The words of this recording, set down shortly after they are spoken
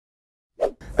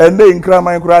and they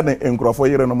increment crying and crofo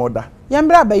yere no moda.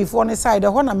 Yambra bayifo ne side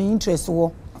ho na me interest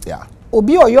wo. Yeah.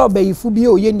 Obi oyo bayifu bi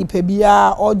oye nipa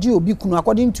bia oji obi kunu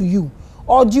according to you.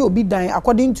 Oji obi dan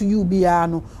according to you bia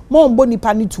no. Mo mbo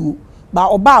nipa ni tu. Ba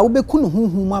oba wo be kunu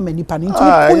hunhun ma nipa ni tu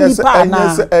nipa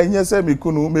na. Enye se me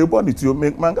kunu me bo ni tu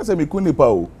me man ka se me kunu nipa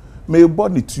o. Me bo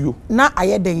ni tu. Na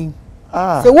ayeden.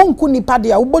 Se won kunu nipa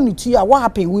dia wo bo ni tu ya what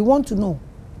happen we want to know.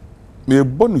 Me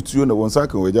bo ni tu na won sa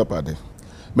kan we japade.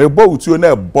 Me bo tu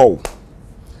na bo.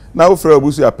 Na wo fra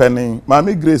abusu apeni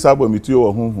Maame Grace abo me tu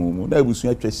wo hunhun mu na abusu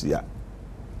atwahia.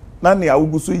 Na ne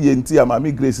awugusu ye nti ya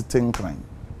Maame Grace tenkran.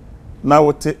 Na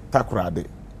wote takrade.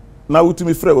 Na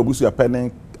wotumi fra abusu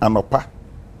apeni anopa.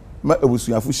 Ma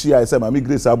abusu afuhia se Maame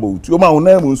Grace abo tu. O ma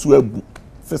wona mu nsu abu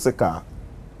physical.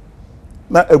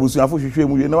 Na abusu afuhwehwe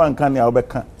mu ye na wanka ne a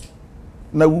obeka.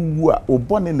 Na wuwu a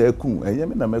obone na akun enye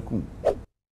me na makun.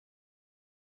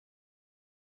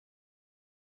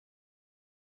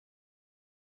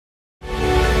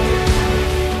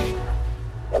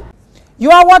 You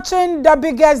are watching the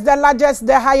biggest, the largest,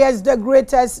 the highest, the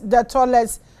greatest, the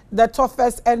tallest, the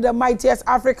toughest, and the mightiest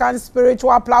African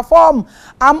spiritual platform.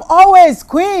 I'm always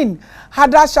Queen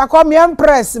Hadashakom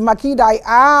Empress Makida.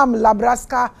 I am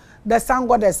Labraska, the sun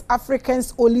goddess,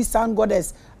 African's only sun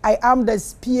goddess. I am the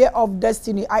spear of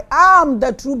destiny. I am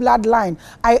the true bloodline.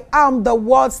 I am the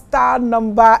world star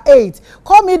number 8.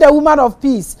 Call me the woman of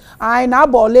peace. I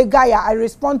Nabole Gaia. I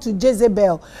respond to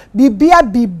Jezebel.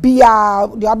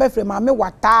 Bibia. The abe Maame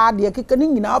wata. The kikeni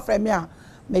ngina frame ya.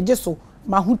 Mejeso.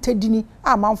 Mahutedini.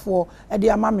 Manfo. Edi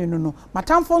amame no.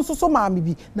 Matamfo nso so maame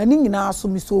bi. Na ni ngina so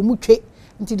miso mutwe.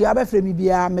 Nti the abe frame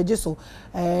bia mejeso.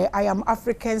 I am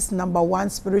African's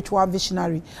 #1 spiritual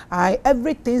visionary.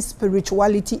 Everything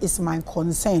spirituality is my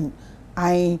concern.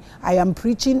 I am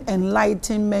preaching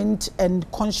enlightenment and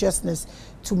consciousness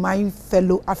to my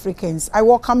fellow Africans. I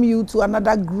welcome you to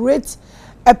another great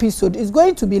episode. It's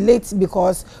going to be late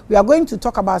because we are going to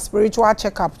talk about spiritual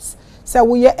checkups. So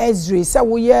we are Ezra, so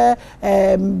we are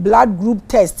blood group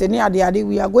test. We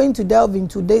are going to delve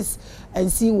into this and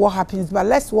see what happens. But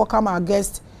let's welcome our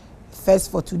guest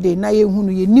first for today. Na ye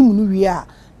hunu ye nimu nu wi a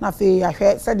na fe ya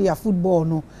hwe said ya football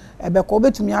no ebe ko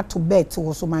betumi ato bet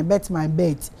so my bet.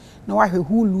 Na wa hwe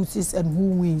who loses and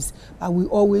who wins, but we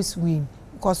always win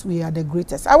because we are the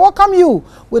greatest. I welcome you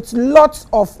with lots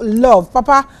of love.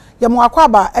 Papa yamo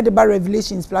akwaba Edeba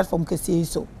Revelations platform kese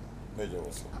so.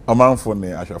 Amanfo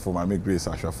ne ahwafo Maame Grace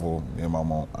ahwafo me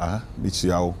mamo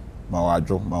bichiawo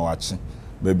mawadwo mawachi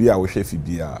baby a wo hwe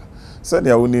fibia said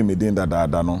ya woni me din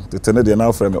dada no tetene de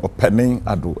na frame opening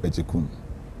ado AGYEKUM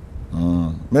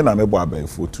me na me bo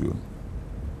abaifo tuo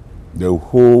the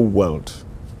whole world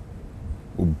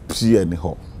obi ani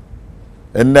ho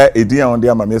enna edin a onde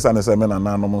ama me sa ne se me na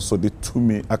nanom so de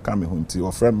tumi aka me hunti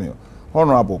o frame me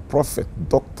honorable prophet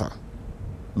doctor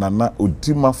Nana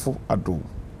Odimafo ado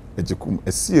AGYEKUM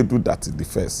esiedu that the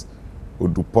first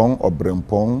odupon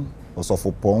obrempon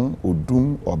osofopon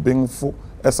odum obenfo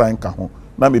esan ka ho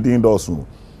na me din dosu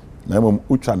na mom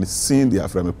utwa ne sin dia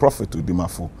from a prophet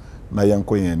Odimafo na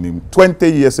yanko yen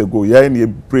 20 years ago ya na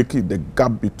breaking the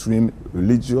gap between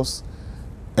religious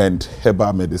and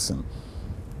herbal medicine,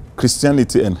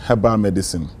 Christianity and herbal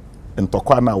medicine, and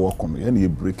tokwa na wokom ya na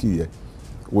breaking here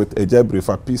with a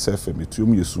jabrefa peace fm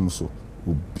etum Sumsum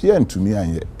obia ntumi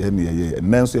anye ya na ye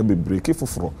nanso ya be break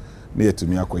foforo na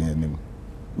yetumi akoyen nim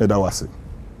me da wase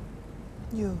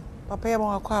yo papa ya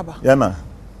mo akwaba ya na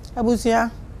abusia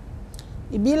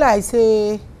it be like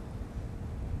say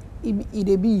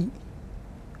it be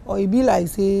or it be like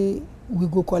say we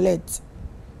go collect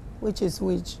which is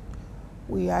which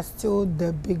we are still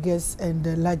the biggest and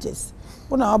the largest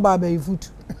una about by food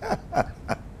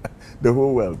the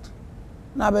whole world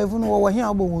na by food wo here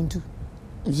abo wontu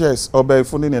yes obey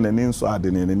phone ni na nso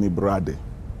ade ni brade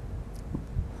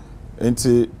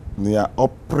enti nia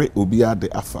opre obi ade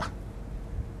afa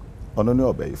ono ni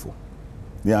obey fo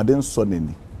ni ade nso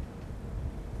neni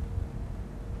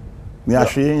ni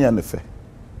ahwe nya ne fe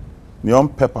ni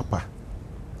ompe papa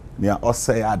ni a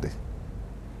osey ade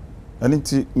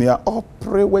enti ni a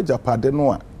opre wajapade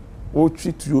no a o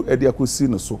twituo ade akosi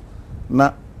no so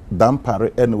na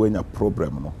dampare ene wanya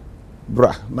problem no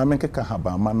bra na menkeka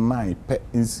haba ma 9 pe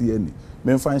nsi ani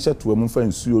memfa nhye to amfa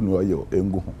nsuo no oye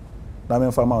engu ho na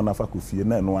memfa ma ona fa kofie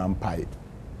na eno ampai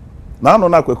na no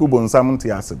na kwaku bonsam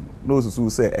nte acid no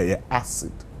osusu se eye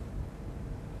acid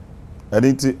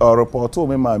aniti or report o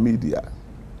me ma media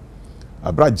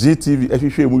abra GTV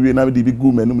ehwehwe mu wie na de bi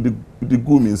gu manum de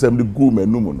gu mi nsam de gu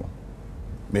manum no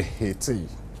me hate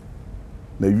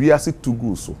na wiase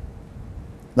tugu so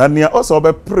na nia oso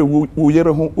be pre wo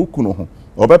yere ho okuno ho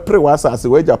obepre wa asase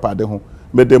wajapade ho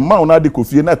me de ma una de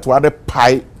kofie na to ade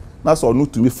pai na so no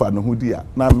tumi fa no ho dia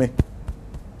na me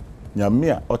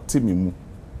nyame a otimi mu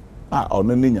a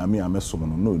ono ne nyame a me som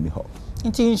no no ni ho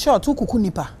nti in short ukuku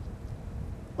nipa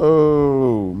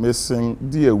oh missing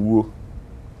di ewuo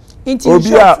nti in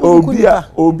short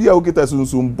obi a okita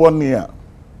sunsun boni a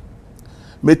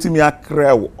metimi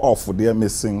akrew off de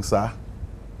missing sa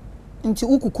nti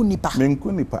ukuku nipa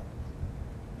menku nipa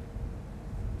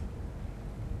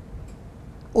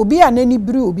obi a nani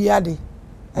biri obi ade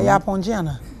eya ponje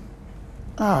ana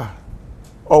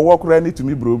owo kura ni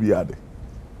tumi bro obi ade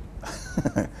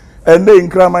ende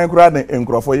nkraman kura ne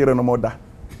nkrofo yire no moda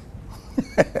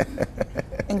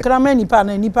nkraman nipa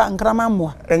na nipa nkraman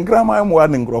moa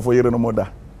ne nkrofo yire no moda.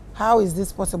 How is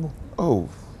this possible? Oh,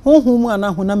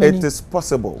 it is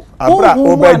possible. Abra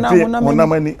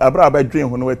honamani abra abadwen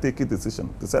ho no we take decision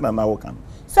to say na wo kan.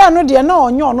 Say no de na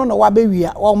onye ono no wa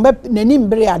bewia o nani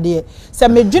mbere ade se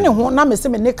medwene ho na me se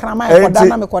me ne kraman ekoda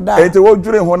na me koda. Enti wo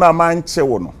dwere ho na manche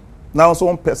wo no. Na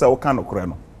so mpese wo kan no kore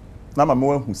no. Na ma me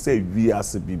wa hu say wi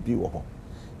ase bibi wo ho.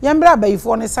 Yambra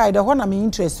abayifo ne side ho na me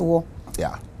interest wo.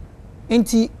 Yeah.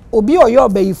 Enti obi oyo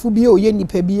abayifu bi oye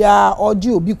nipa bia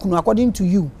oji obi kunu according to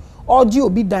you. Oji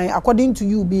obi dan according to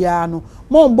you bia no.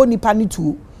 Mo mbo nipa ni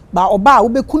tu ba oba wo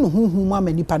be kunu hunhun ma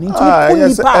nipa ni tu kunu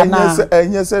nipa na.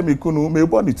 Enye se me kunu me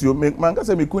bo ni tuo me man ka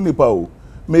se me kunu nipa o.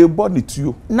 Me bo ni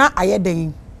tuo. Na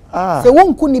ayeden. Se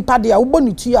won kunu nipa dia wo bo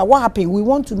ni tuo what happened? We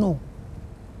want to know.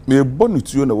 Me bo ni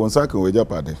tuo na won sa kan we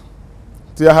japade.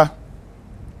 Ti ha.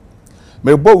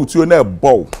 Me bo utuo na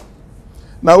bo.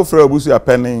 Na wo fra abusu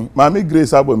apeni Maame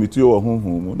Grace abo mituo wo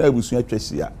hunhun mu na abusu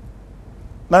atwahia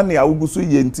na ne awugusu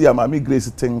yenti a Maame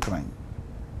Grace tenkran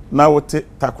na wote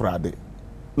takrade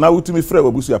na wotumi fra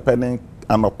abusu apeni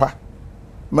anopa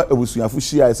ma abusu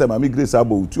afuhia ese Maame Grace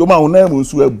abo utuo ma wona mu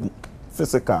nsu abu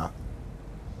physical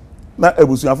na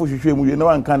abusu afuhwehwe mu ye na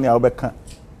wanka ne a wobeka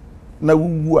na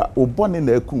wuwu a obone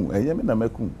na akun enye me na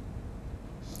makun.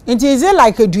 It is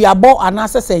like a duabo and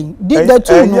assassin. Did the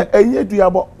two enye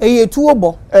duabo eye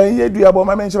tuobo enye duabo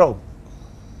ma menchiro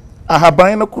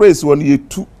ahaban no craze won ye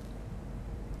tu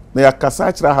na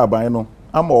yakasa kira ahaban no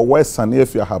ama owesane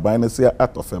afi ahaban no se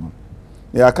atofem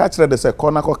na yaka kira de se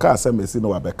kona koka asemesi no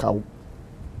wabekawo.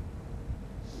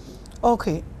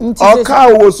 Okay, oka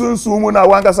wo sunsumu na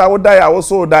wankasa wo dai a wo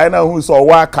so dai na hu so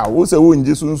waka wo se wo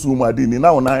nji sunsumu adini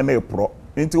na wo na na epro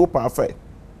nti wo pa afa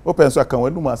wo penso aka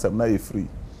wanu ma asem na ye free.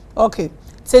 Okay.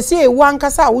 Say one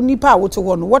kasa wo nipa wo to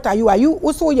one. What are you? Are you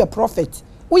also your prophet?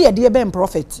 Who ye dear ben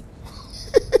prophet?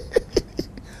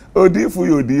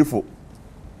 Odifu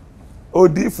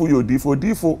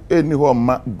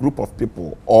any group of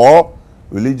people or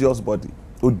religious body.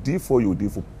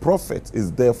 Odifu prophet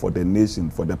is there for the nation,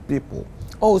 for the people.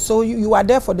 Oh, so you are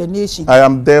there for the nation. I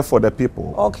am there for the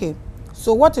people. Okay.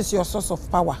 So what is your source of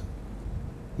power?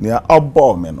 Nia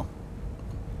obo me no.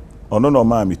 Ono no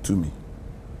ma me to me.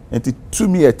 Enti to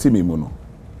me etimi mu no.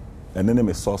 Ene ne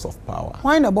me source of power.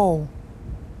 Why na bo?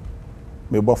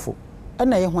 Me bofo.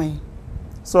 Na ye hwan?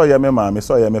 So ye me maame,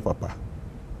 so ye me papa.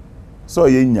 So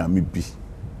ye nyame bi.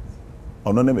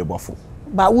 Ono ne me bofo.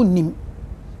 Ba unnim.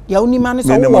 Ya unnim ane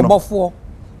so wo bofo.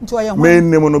 Nti o ye hwan? Me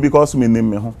nim no because me nim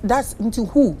me ho. That's nti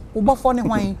who? Wo bofo ne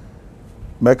hwan?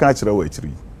 Me ka kire wo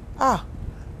akiri.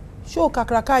 Show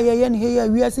kakraka ye ne he ya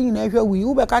wiase nyina hwa wi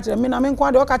wo be ka kire me na me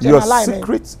nkwa de o ka kire na lie. Your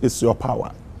secret is your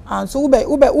power. And so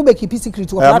ube keep secret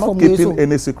to a platform. I am not keeping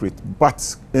any secret,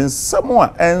 but in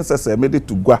someone ancestor made it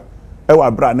to go. Ewa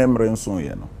bra na mre nso ye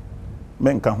no.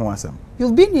 Me nka ho asem.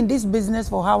 You've been in this business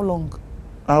for how long?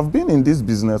 I've been in this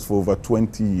business for over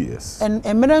 20 years. And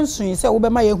mre nso ye say wo be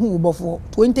ma ye hu wo for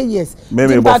 20 years.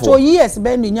 Me before years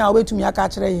be ni nya wo betumi aka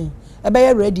kire yin. E be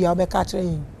ye ready a wo be ka kire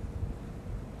yin.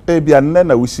 E bia nne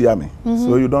na wo hia me.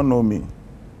 So you don't know me.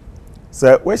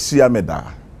 Say we hia me da.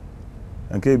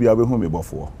 Nke bia be hu me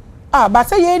before. But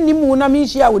say ye ni mu na me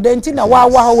hia wo denti na wa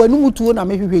wanu mutuo na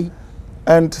me hwehwe.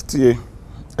 And tie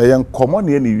eyen common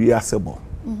ne ni wi asebo.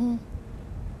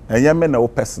 Eyen me na wo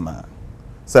personal.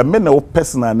 Say me na wo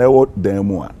personal na wo dan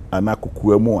mu a ana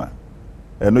kokua mu a.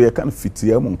 Eno ye kan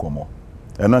fitia mu nkomo.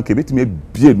 Eno anke betimi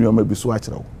bie nuoma bi so a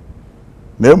kire wo.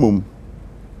 Na emum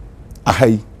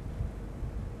ahai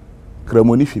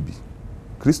kramoni hwebi.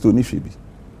 Kristo ni hwebi.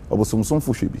 Obosomsom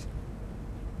fo hwebi.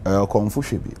 Konfu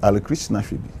hwebi, Ale Krishna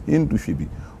hwebi, Hindu hwebi.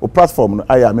 O platform no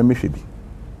aya me hwebi.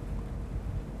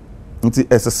 Nti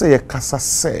esese ye kasa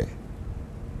se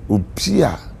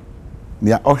obia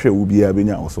ne ohwe obia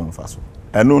benya osomfa so.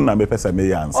 Eno na me pese me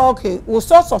ya answer. Okay, wo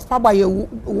source of power ye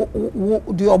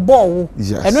do your ball.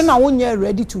 Eno na wonye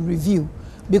ready to review.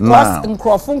 because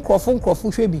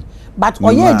nkrofo hwebi but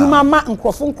oye adwuma ma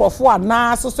nkrofo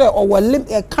ana so say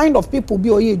a kind of people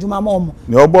be oye adwuma ma omo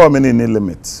ne obo me ne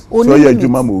limit so oye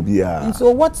adwuma ma obi a. And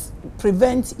so what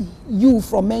prevents you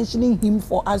from mentioning him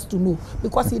for us to know?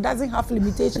 Because he doesn't have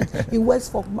limitations. He works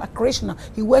for Krishna,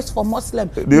 he works for Muslim,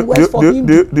 he works for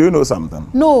Hindu. Do you know something?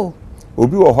 No.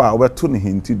 Obi wo ho a obeto ne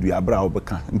hinti du abra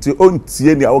obeka nti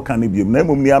ontie ne awoka ne biem na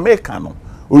mum ne America no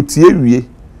otie wie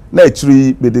na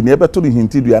achiri bede ne ebeto ne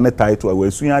hinti du ane title a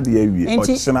wasu ade awie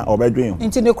ochina obedwen ho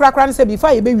nti ne krakra ne say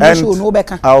before you be we show no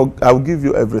obeka. I'll give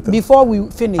you everything before we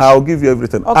finish. I'll give you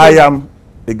everything. Okay. I am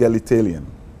egalitarian.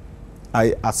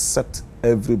 I accept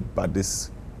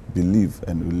everybody's belief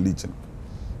and religion.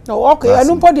 Oh, okay. I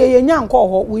don't put the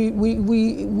yanko.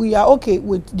 We are okay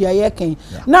with the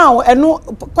AGYEKUM. Now, no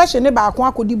question about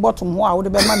one could be bottom who I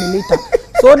would be money later.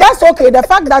 So that's okay. The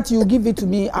fact that you give it to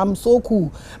me, I'm so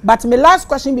cool. But my last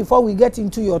question before we get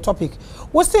into your topic,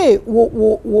 we say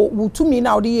to me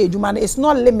now the Ejuma it's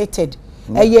not limited.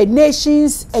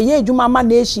 Nations, Ejuma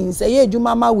nations,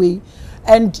 Ejuma way,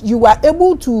 and you are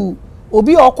able to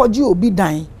obi okoji obi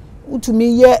dan. To me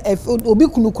ye obi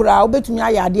kunukura obetumi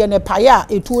ayade ne paya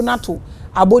etu na to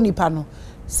abonipa no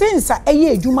since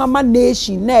eye adwuma ma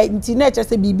nation na nti na eche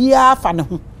se bibia fa ne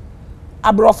ho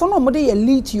abrofo no mo de ye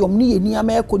lithium ni yeni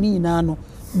ama ekoni nyina no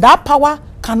that power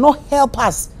cannot help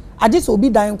us ade so obi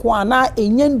dan ko ana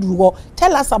enyanduwo.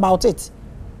 Tell us about it.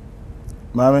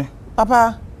 Maame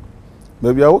papa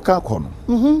baby awoka ko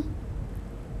no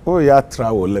o ya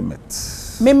travel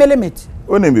limit me limit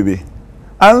o ne bibi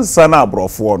ansa na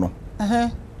abrofo no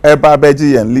eba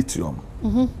beji yen lithium,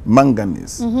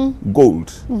 manganese,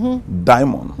 gold,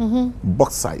 diamond,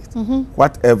 bauxite,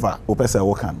 whatever opese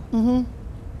wokan.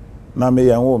 Na me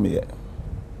yan wo me ye.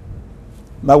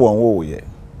 Na won wo ye.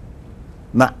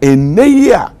 Na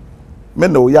eneyi a me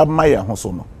no ya maye ho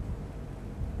so no.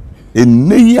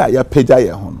 Eneyi a ya peja ye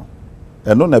ho no.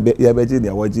 Eno na be ya beji ne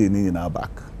awaji ni na back.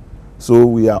 So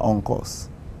we are on course.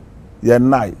 Ye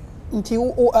nai. Nti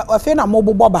afi na mo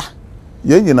boboba.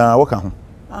 Ye nyina woka ho.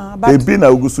 Ebi na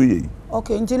ugusu ye.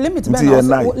 Okay, nti limit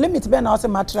ben na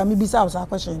matra mi bisa us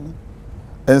question.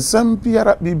 Ensam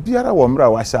biara wo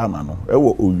mra wa sha ama no e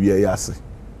wo owie yase.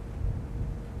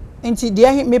 Nti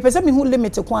de me pese me hu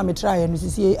limit ko a metra ye no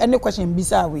sisi any question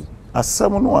bisa we.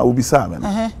 Asam no a obisa me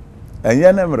no.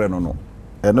 Enye na mre no no.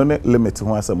 Eno ne limit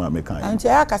ho asam ameka. Nti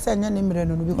aka say enye ne mre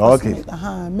no because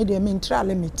me de me intra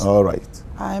limit. All right.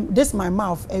 This my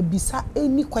mouth bisa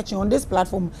any question on this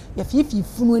platform if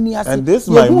funu ani ase and this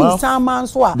my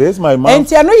mouth this my mouth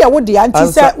enti eno ye wo de anti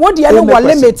say wo de no wo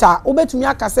limiter obetumi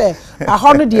aka say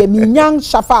aho no de mi nyan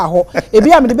shafa aho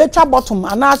ebi am de betwa bottom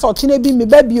ana so chine bi me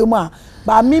ba biom a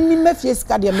ba me mafie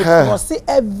sika de me cross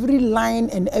every line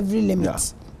and every limit. Yeah.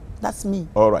 That's me.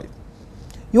 All right.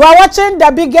 You are watching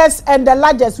the biggest and the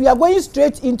largest. We are going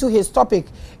straight into his topic.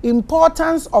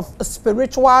 Importance of a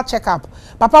spiritual checkup.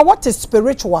 Papa, what is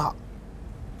spiritual?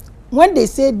 When they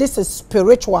say this is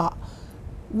spiritual,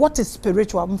 what is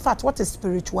spiritual? In fact, what is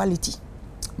spirituality?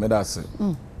 Me that say.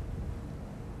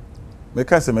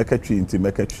 Make us make a tree into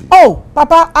make a tree. Oh,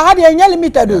 Papa, I had a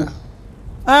limited do.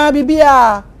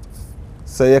 Bibia.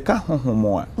 Say you can't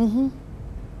more.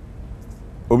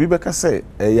 Obi beka say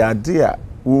e ya dia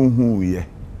unhu ye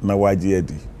na waje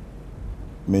adi.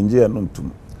 Menje no ntum.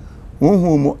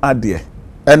 Unhu mu ade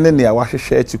ene ne a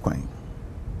wahwehwe achi kwan.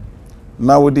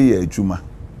 Na wode ye adwuma.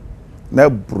 Na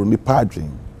buru ni padwen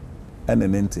ene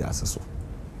ne nti aseso.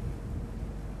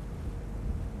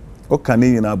 O kan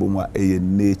nyina bomu a eye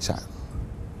nature.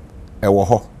 E wo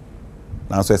ho.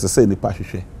 Na so ese ni pa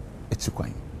hwehwe achi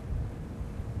kwan.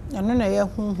 Eno na ye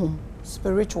hunhum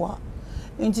spiritual.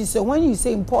 And so when you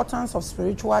say importance of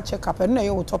spiritual checkup, and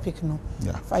your topic no,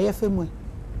 fire family.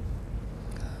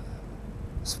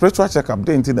 Spiritual checkup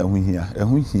dey inti na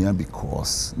hu hia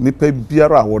because nipa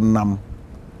biara wonam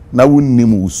na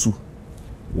wonnim usu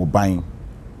wo ban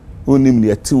onim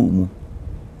ne ate wo mu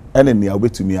ene ne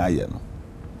obetumi aye no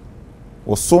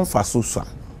wo so mfa so so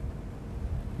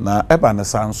na eba ne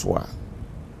sanso a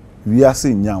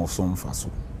wiase nya wo so mfa so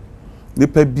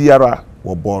nipa biara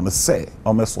wo born say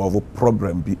o me solve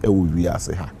problem bi e wo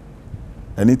wiase ha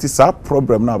and it is a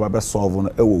problem na ba solve no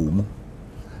e wo mu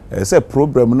e say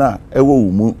problem na e wo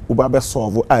mu wo ba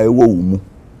solve a e wo mu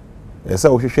e say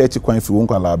wo hwehwe achi kwan fi wo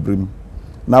nkwala abrim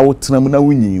na wo tenam na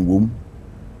wo nyin wo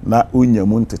na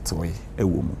onyamu ntetewe e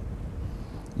wo mu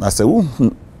na se wo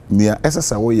hu nia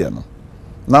esesa wo ye no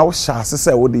na wo sha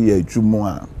asese wo de ye adwumu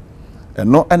a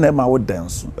eno ena ma wo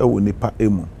denso e wo nipa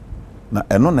emu na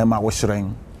eno na ma wo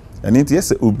hyiren eni nti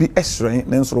yese obi ehyiren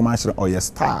ne nsoro ma hyiren oye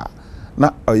star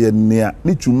na oye nia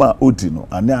ni dwuma odi no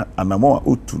ane anamo a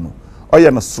otu no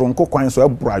oye no sronko kwan so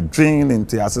ebra dwen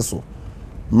nti ase so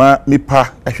ma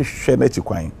nipa ehwehwe na chi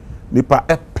kwan nipa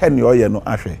epe ne oye no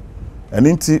ahwe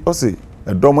eni nti o se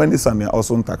edom ani sane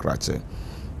also ntakrache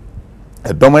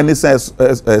edom ani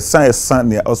san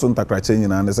ne also ntakrache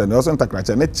nyina ne se ne also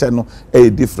ntakrache ne che no e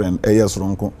different e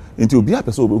sronko nti obi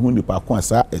apese obehu nipa ko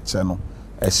asa eche no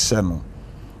ehye no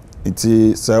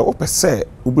nti se opese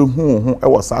obehu ho e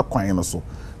wo sa kwan no so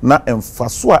na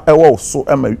emfaso a ewo so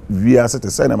ema wiase te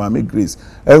se na Maame Grace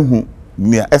ehu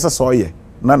nia esese oye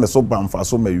na ne so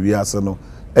bamfaso ma wiase no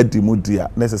adimu dia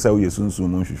na esese wo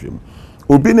Sumsum mu hwehwem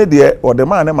obi ne de o de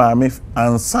ma ne maame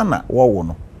ansa na wo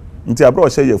no nti abro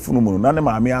hye yafunu mu na ne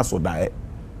maame aso dae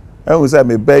ehu se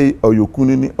me bai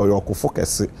oyokunu ni oyokofo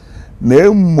kese na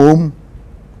emom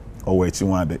owo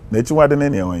echiwade na echiwade ne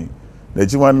ne wan na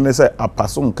echiwade ne se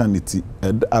apaso nka ne ti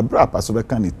abra apaso be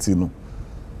ka ne ti no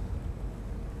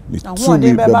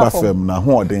ni beba fem na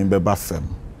ho odin beba fem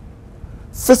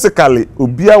physically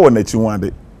obia wo na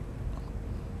echiwade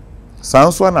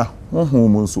sanso na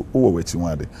honhom mu nso wo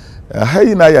echiwade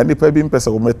hayi na ya nipa bi mpese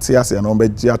wo meti ase na wo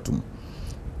beji atum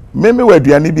meme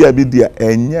waduane bia bi dia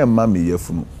enye ma me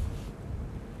yafunu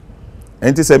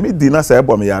enti se mi di na se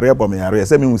ebo me yare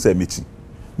se mi hu se mechi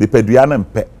nipadua na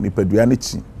mpe nipadua na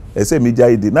chi ese mi gya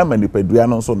idi na ma nipadua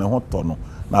no nso ne ho to no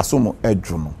na so mo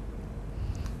edwo no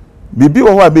bibi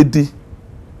wo ho abedi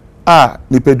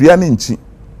nipadua na nchi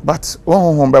but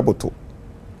honhom beboto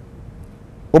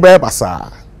wo be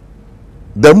basa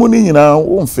damu ni nyina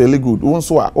wo feel good wo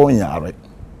nso a onyare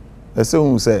ese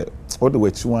hu se wo de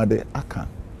wachiwade aka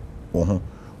wo ho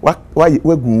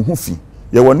wagu hu fi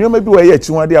ye woni oma bi wa ye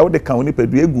achiwade a wo de kan wo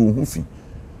nipadua egu hu fi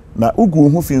na ugu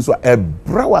hu fi nso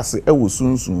ebra wase e wo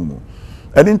Sumsum mu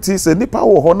eni nti se nipa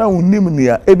wo ho na unim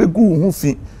nia ebegu hu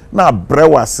fi na abra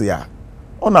wase a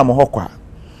ona mo hokwa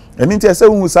eni nti ese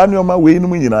hu sa nioma we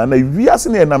num nyina na wiase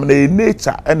na enam na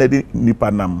nature ena de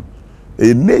nipa nam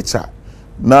nature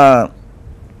na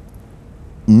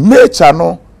nature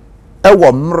no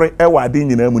ewo mre ewo ade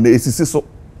nyina mu na esisi so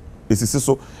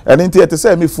eni nti ete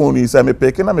se me phone yi se me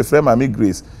peke na me frɛ Maame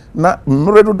Grace na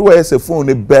mre dodo ese phone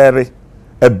ne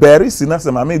bere si na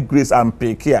se Maame Grace am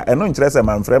peke a eno nkyerɛ se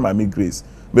man frɛ Maame Grace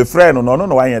me frɛ no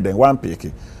no wan yɛ den wan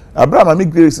peke abra Maame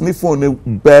Grace ni phone ne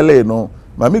bele no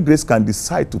Maame Grace can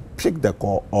decide to pick the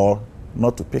call or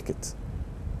not to pick it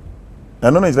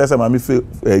eno no nkyerɛ se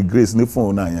Maame Grace ni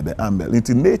phone na yɛ den ambel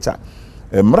into nature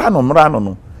mra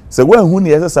no se wan hu ni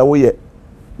esesa wo ye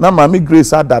na Maame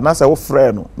Grace ada na se wo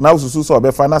frɛ no na ususu so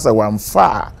obefa na se wan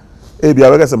fa e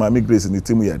bia we se Maame Grace ni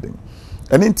timu ye den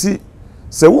eni nti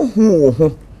se wo hu wo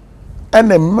ho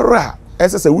ene mra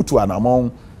esesa wutu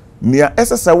anamon nia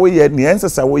esesa wo ye nia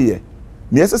esesa wo ye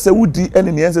nia esesa wudi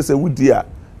ene nia esesa wudi a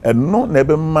eno na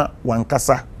ebe ma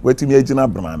wankasa watimi agina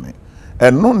brane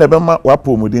eno na ebe ma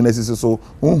wapomudin na sisi so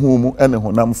huhu mu ene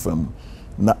honam fam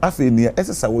na afi nia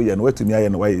esesa wo ye na watimi aye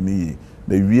na waye ni yi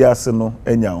na wiase no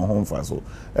enya ho mfa so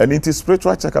and it is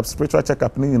spiritual check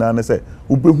up ni nyina na se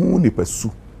ubehu nipa su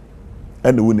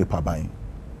ene wo nipa ban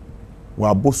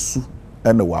wa bosu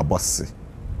ene wa bosse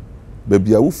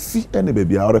bebia wo fi ene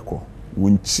bebia oreko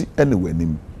wonchi ene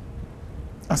wanim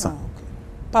asa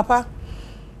papa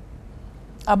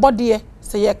abodie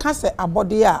se ye ka se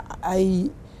abodie a ai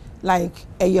like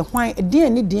eye hwan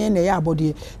den ni den na ye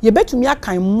abodie ye betumi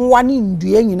akan moa ni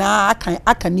ndue nyina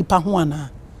aka nipa ho ana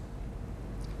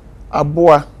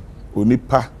aboa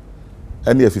onipa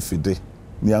ene afifide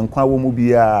ni ankwa wo mu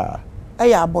bia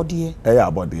eye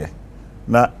abodie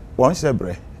na won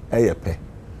hyebre eye pe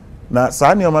na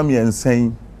saa ne oma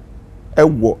miensan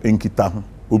ewo enkita ho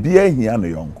obi ahia no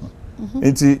yonko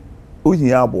enti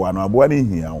ohia aboa no aboa ne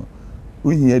hia ho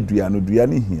ohia dua no dua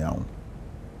ne hia ho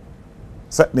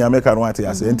sa ne ameka no ate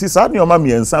ase enti saa ne oma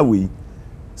miensan we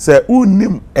se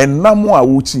unim enam a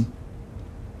wuchi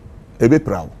ebe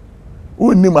prawo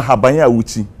unim haban a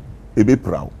wuchi ebe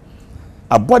prawo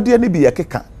abode ne bi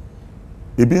yekeka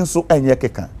ebi nso enye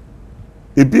keka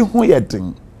ebi ho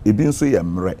yeden ebi nso ye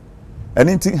mre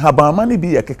eni nti habama ne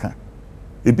bi yekeka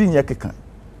ebi nye keka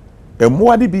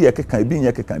emoa ne bi yekeka ebi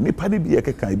nye keka nipa ne bi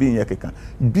yekeka ebi nye keka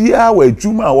bia wa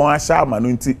adwuma a won ahya ama no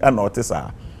nti ana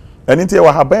otesa eni nti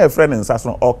wa haban e friend nsa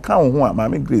so o ka ho a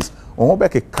Maame Grace o ho be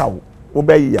keka wo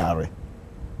be yare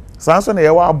sanso na ye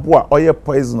wa aboa oye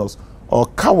poisonous o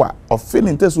kawa o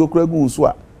feeling tesu okura gu so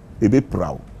a ebe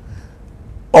prawo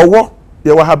owo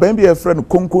ye wa haban bi e friend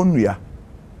konkonnua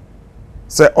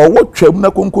se owo twam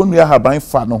na konkonnua haban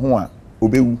fa no ho a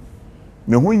obewu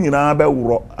ne ho nyina be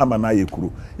woro ama na yekuro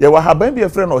ye wa haban bi e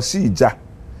friend o hye ija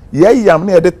ye yam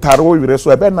na ye de tare wo wire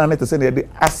so ebe na ne te se na ye de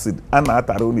acid ana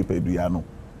atare oni padua no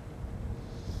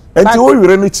enti wo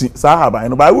wire no chi sa haban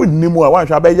no ba wo nnimu a wan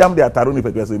hwa ba yam de ataro ni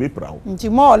pekese be pra wo nti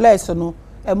more or less no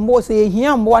embo se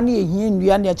ehia mbo na ehia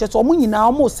ndua na eche so omo nyina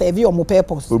omo serve omo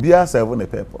purpose obi a serve ne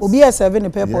purpose obi a serve ne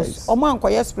purpose omo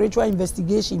ankoye spiritual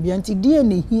investigation bi anti die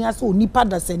na ehia so onipa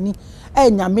dasani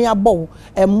enyame abo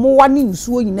emmoa ne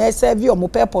nsuo nyina serve omo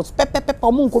purpose pepepe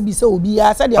omo nko bi se obi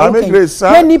a se de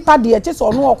omo nipa de eche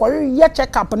so no okoye ye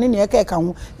check up ne na eka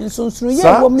ho nsonsuru ye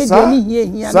wom ne de ni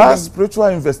ehia sa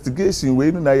spiritual investigation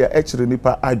we ni na ya echere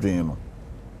nipa adwen no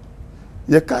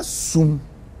ye ka sum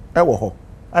ewo ho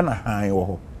ana han wo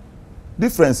ho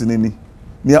difference ni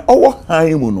nia owo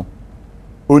han mu no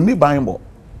oni bible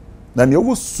na nia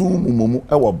owo sum mu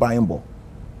ewo bible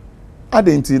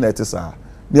adenti na etisa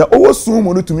nia owo sum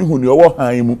mu no tumi hu nia owo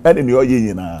han mu ene nia oye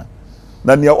nyina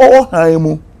na nia owo han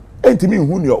mu entimi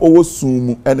hu nia owo sum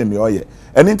mu ene nia oye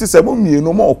ene nti se mo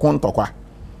mienu mo okontokwa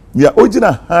nia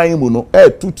ogina han mu no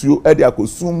tutuo de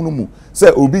akosum no mu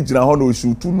se obi gina ho na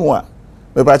oshutu no a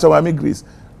me ba cha Maame Grace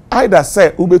either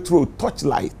say ube throw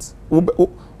torchlight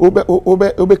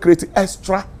ube create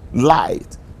extra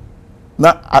light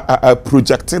na a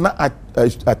project na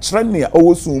a trend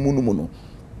owo sum mu no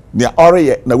ne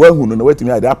oreye na wahu no na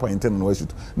watimi ade appoint no wa shoot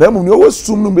na mu ne owo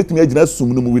sum no betimi agina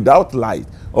sum no without light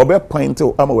obe point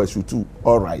ama wa shoot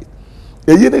all right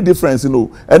eyi ne difference no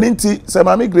and nti say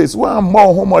Maame Grace one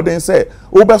more ho modern say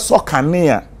ube so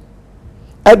kanea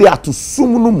e de ato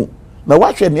sum no mu na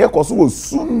wahwe ne ekoso wo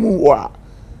sum mu wa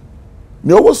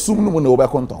ne owo sum no mu ne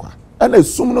obekontokwa and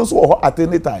sum no so ho at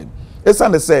any time esa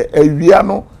ne say awia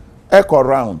no echo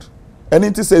round and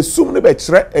it say sum no be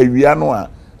kire awia no a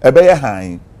ebe ye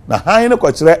han na han no ko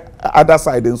kire other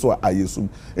side nso a yesum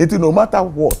it no matter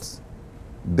what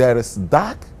there is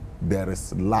dark there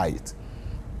is light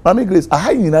Maame Grace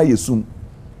aha nyina yesum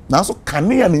na so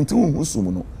kanea ne nti hu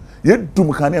sum no ye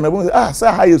dum kanea na bo say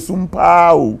aha yesum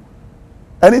pa o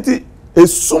and it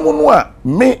esum no a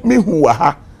me hu wa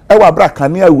ha ewa bra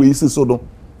kanea we isi so no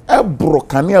ebro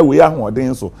kanea we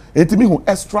ahoden so entimi hu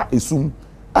extra esum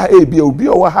a ebia obi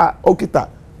o wa ha okita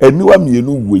aniwa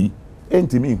mienu we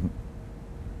entimi hu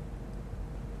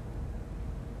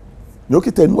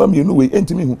yokita aniwa mienu we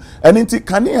entimi hu enti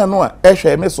kanea no a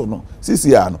ehwe me so no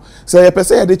sisi ya no se ye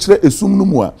pese ye de kire esum no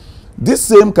mu a this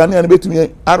same kanea no betumi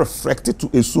a reflect to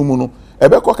esum no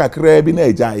ebekọ kakra bi na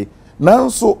ejai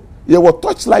nanso ye wo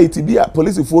torchlight bi a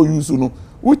police for use no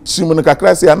uchim no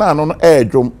kakra se na ano no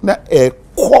edwom na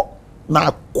ekọ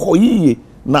na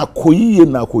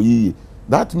koyiye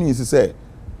that means say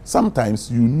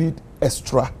sometimes you need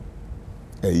extra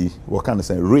what can I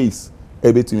say race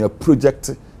between a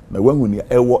project na wanhu ni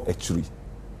ewo actually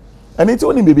and it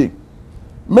only baby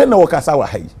men na wakasa wa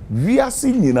hai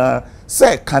wiase nyina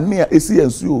say kanea esi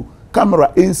ensuo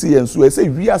camera ensi ensuo say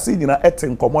wiase nyina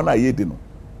eten komo na yedi no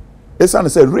esa ne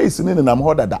say race ni nam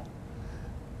ho dada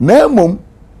na mom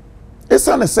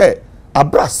esa ne say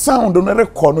abra sound no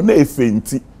record no na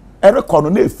efenti record no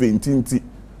na efenti nti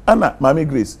ana Maame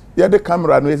Grace ya de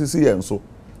camera no esisi yenso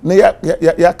na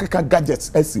ya kaka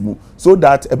gadgets asimu so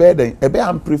that ebe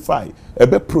amplify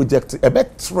ebe project ebe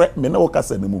tre me na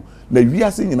okasa ne mu na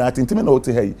wiase nyina tintime na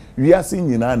ote hai wiase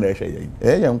nyina na ehwe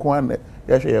yen yenko an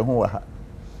ehwe yen ho wa ha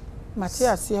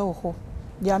Matias ye ho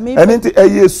dia me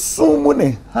enti sum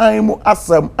ne han mu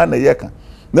asam ana yeka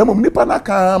na mum nipa na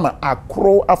ka ma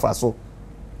akro afaso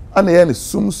ana ye ne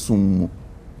sumsum mu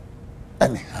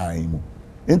ene han mu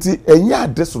enti enya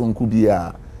adesronku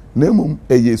bia na mum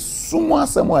sum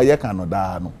asam a yeka no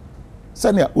da no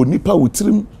sane onipa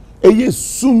wutirim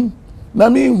sum na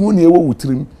me hu ne ewo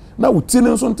wutirim na wutini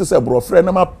nso nte se brofre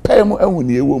na ma pam ahu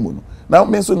ne ewo mu no na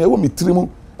me nso ne ewo mitirimu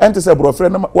ente se brofre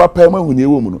na wa pam ahu ne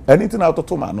ewo mu no eni ti na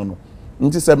ototo ma no no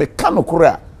nti se me kanokore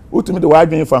a otumi de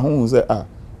wadwen fa ho se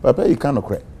papa yi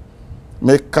kanokore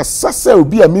me kasa se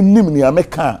obi a minnim ni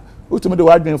ameka otumi de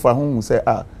wadwen fa ho se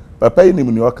papa yi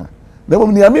nim ni oka na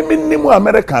mum ni minnim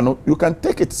America no you can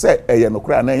take it say eye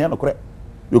nokore na eye nokore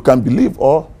you can believe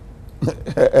or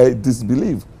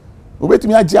disbelieve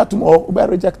obetumi agi atum or obe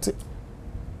reject it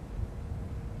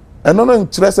eno no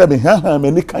nkyere se me ha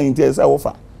me ni kan nti se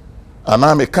wofa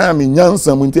ana me kan me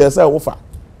nyansa mu nti se wofa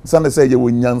sane se ye wo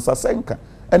nyansa senka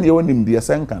ene ye wonim de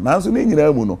senka nanso ni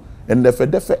nyina mu no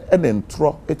endefe ene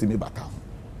ntro etimi bata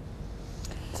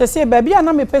se baby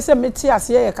ana me pese meti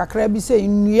ase ye kakra bi se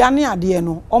nnua ne ade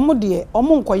no omo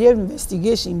nkoye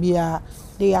investigation bia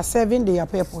they are serving their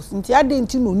purpose nti ade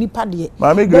nti no nipa de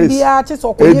bia che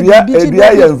so koye bi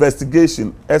edua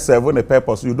investigation serve the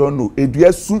purpose you don't know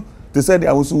edua su they said they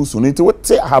are also nti what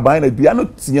say haban edua no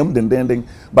tiam den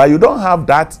but you don't have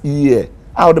that ear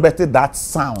how the better that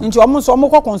sound nti omo so omo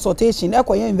ko consultation e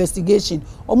ko investigation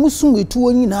omo sum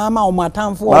etuo nyina ma omo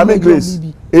atamfo Maame Grace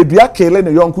edua kele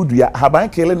ne yonku dua haban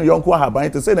kele ne yonku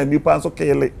haban te say na nipa nso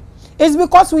kele. It's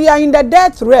because we are in the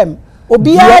death realm.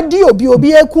 Obi adi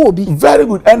obi eku obi. Very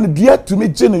good. And dear to me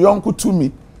jene yonku to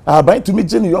me. Haban to me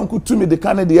jene yonku to me de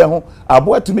kan de ho.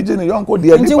 Abo to me jene yonku de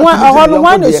nipa. Nti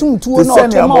wan esum tuo na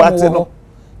otomo.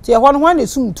 Ti ehon wan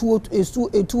esum tuo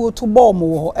etuo to bom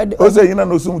ho. O say yina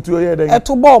no sum tuo ye den.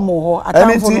 Eto bom ho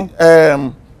atamfo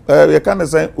no. You can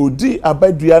say odi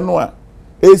abadua no a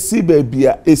esi ba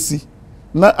bia esi.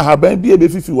 Na haban bia be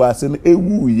fifi wase no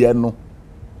ewu ye no.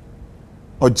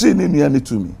 Oje ni nua ni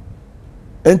to me.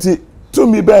 Enti to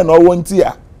me be na owo nti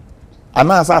a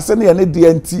ana asase ne ye ne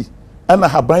de nti ana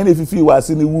haban ne fifi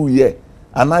wase ne wu ye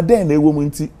ana den na ewo mu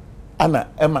nti ana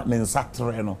ema ne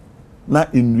nsatere no na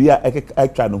nnua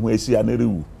ekatwa no ho ahia na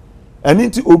rewu ani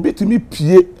nti obi timi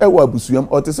pie ewa abusuam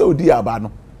otese odi aba no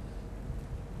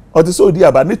otese odi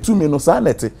aba ne to me no sa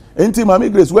nete enti Maame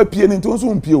Grace wa pie ne nti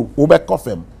nso mpie wo be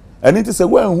kofem ani nti se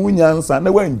wa hu nyansa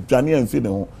na wa ndwane amfi ne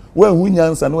ho wa hu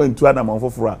nyansa na wa ntu adam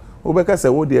foforo a obeka se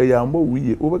wo de ya mbo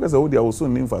wiye obeka se wo de wo so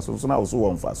ni mfaso so na wo so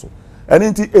wo mfaso eni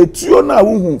nti etuo na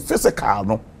wo hu physical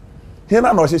no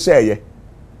hena na o hye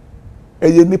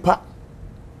eye nipa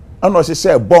ana o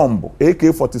hye bomb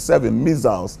AK-47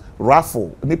 missiles rifle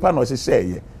nipa na o hye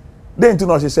eye den ti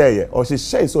na o hye o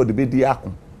hye so de be di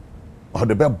akon o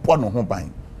de be bo no ho ban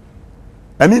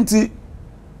eni nti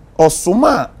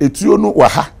osoma etuo no wa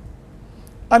ha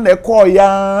ana ekọ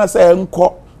ya se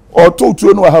nkọ oto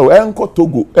tuo no ha enko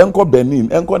Togo enko Benin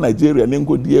enko Nigeria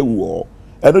nenko die wo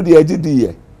eno de agidi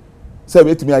ye se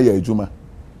betimi aye adwuma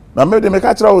na me de me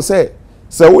ka kira wo se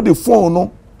wo de phone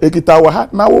no ekita wa ha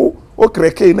na wo o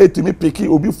kreke na etimi piki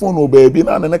obi phone no baabi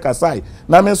na ne kasai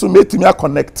na me so metimi a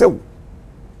connect wo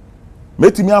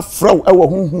metimi a fraw e wo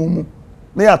honhom mu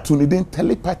na ya to need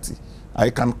telepathy. I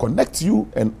can connect you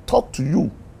and talk to you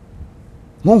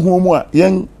honhom mu a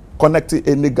yen connect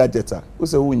any gadget a wo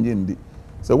se wo nyi ndi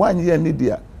se wanyi ye ni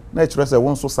dia na kire se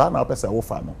won so sa na pese wo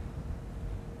fa no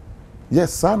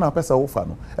yes sa na pese wo fa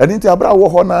no eni nti abra wo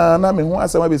ho na me ho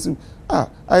asema be si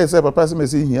aye se papa se me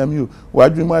si hia mi o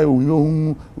wadwuma aye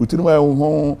onyo utinu aye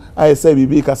ho aye se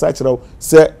bibi kasa kire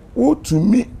se wo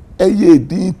tumi eye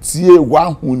din tie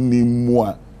wa honimu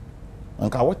a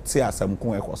anka wo tie asem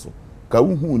ko ekoso ka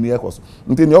wo hu ni ekoso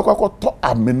nti ne okwakoto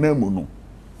amenamu no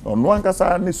ono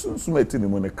ankasa ne Sumsum etini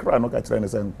mu ne kra no ka kire ne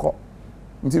se nko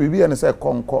nti bibi ene se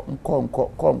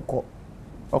konko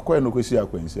okoye no kwesi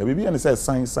akwansi bibi ene se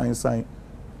san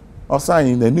o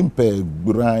san na nimpe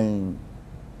buran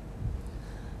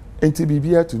nti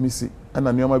bibi atumi si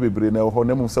ana nioma bebre na ho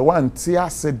na mum se wanti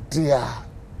ase dia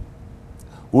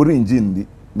orange ndi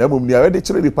na mum ni awede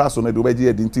kire di paso na de obaji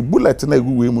edi nti bullet na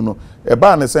eguwe mu no e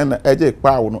ba ne se na eje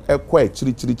kpaawo no ekwa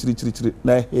chiri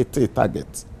na hit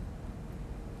target.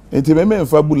 Enti me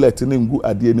mfa bullet ne ngu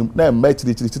ade anim na mma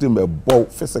chiri me bow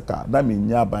physical na me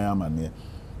nya ban amane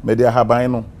me de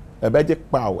haban no e beje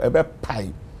kpaw e be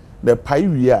pai the pai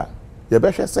wi a ye be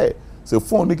hwe se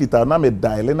phone ni kita na me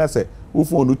dial na se wo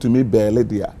phone to me bele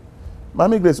dia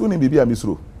Maame Grace uni bibia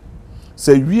misro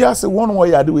se wi ase won wo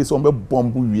ya de we se on be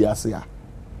bomb wi ase a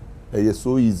e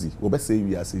so easy wo be se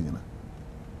wi ase nyina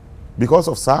because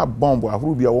of sa bomb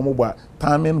ahuru bia wo mo ba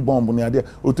timing bomb ni ade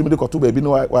otumi de koto ba bi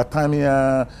no wa timing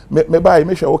me bai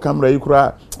me hwe wo camera yi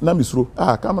kura na misro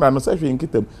camera no se hwe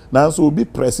nkitam na so obi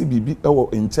press bibi e wo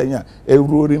nchen a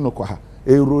eurori no kwa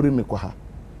ha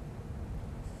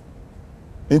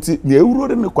enti ne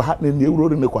eurori no kwa ha ne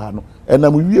eurori no kwa ha no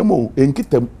enam wiem o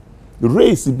nkitam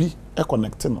race bi e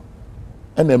connect no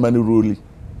ena ma no roli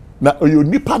na oyo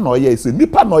nipa no ye se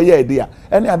nipa no ye de a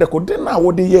ene ade ko de na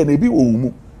wo de ye na bi wo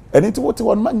mu eni ti wote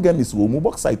won manganese wo mu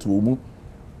bauxite wo mu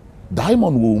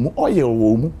diamond wo mu oil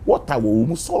wo mu water wo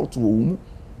mu salt wo mu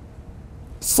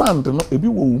sand no ebi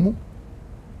wo mu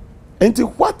enti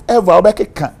whatever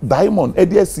obekeka diamond e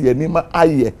de asi anima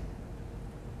aye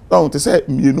don't say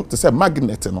mienu to say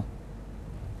magnet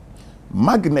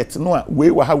no a we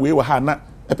wa ha na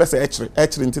epese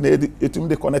echiri nti na etum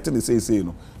de connect the say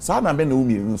no sa na me na wo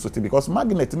mienu so te because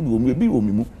magnet no bi wo mu ebi wo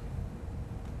mu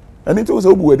eni ti wo say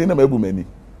obu wedi na mabu mani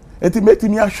enti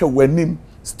metimi ahwe wanim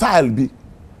style bi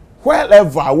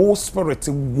wherever wo spirit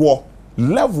wo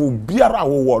level biara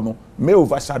wo no me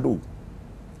overshadow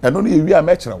eno no ewi a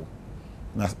mekere wo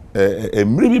na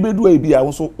emri bi bedu a bi a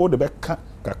wo so wo de be ka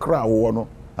kakra wo no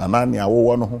anani a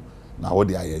wo no ho na wo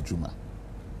de aye adwuma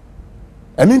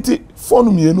eni nti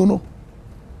phone mienu no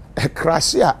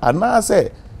crash a ana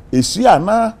se ehia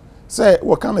na se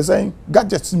wo kan say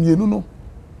gadgets mienu no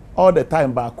all the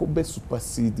time ba ko be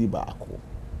supersede ba ko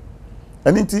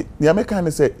Aniti the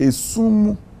American say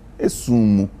esumu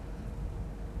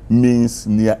means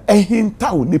near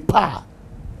ehintaw nipa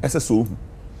eseso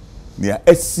near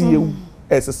esiewu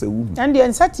esesewu and the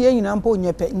nsati nyina mpo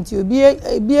nyepe nti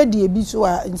obi di ebi so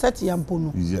a nsati ya mpo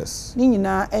no yes ni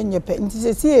nyina enyepe nti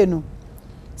sesie no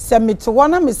se meto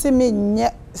na me se me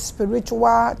nye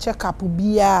spiritual check up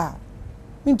bia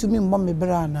mintumi mbɔ me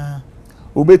bra na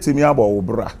obetimi abɔ wo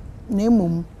bra na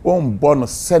emom on bɔ no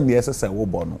se ne esese wo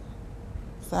bɔ no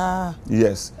sa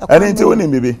yes aniti woni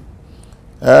bebe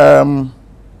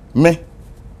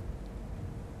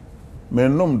me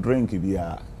nom drink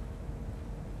bia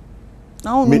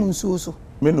na onu nsuo so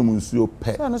me nom nsuo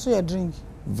pe so no so ya drink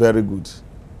very good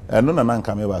eno na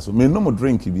nanka me ba so me nom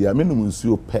drink bia me nom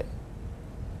nsuo pe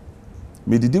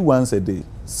me didi once a day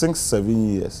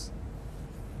 6-7 years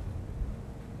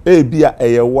bia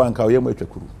eye wo anka wo yem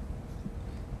atwakuru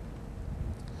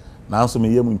na so me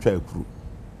yem ntwa akuru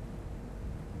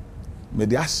me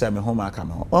di ahya me ho maka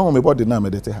me ho won me body na me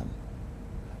de te han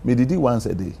me didi once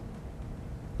a day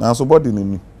na so body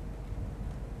ni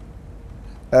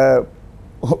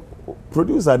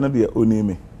producer na de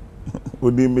onime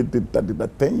did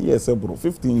 10 years bro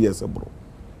 15 years bro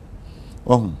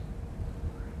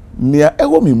nia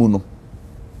ewo mi mu no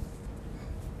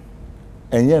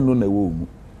enye no na ewo mu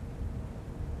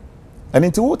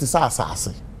ani ti wo ti sa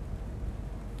asase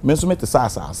me so me ti sa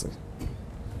asase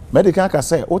medical ka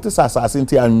say wo ti sa asase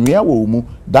nti anwea wo mu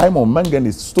diamond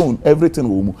manganese stone everything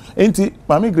wo mu enti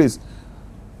Mami Grace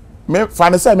me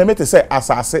fane say me ti say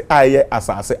asase aye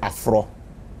asase afro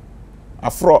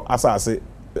asase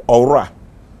owra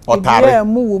otare e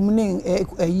mu wo mu ne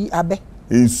ayi abe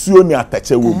ensuo ni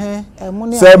atache wo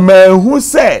se mahu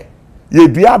se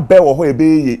yedua be wo ho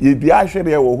ebeye yedua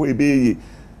ahwere wo ho ebeye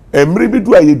emri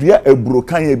bidu a yedua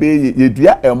ebrokan ebeye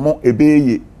yedua emo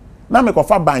ebeye na me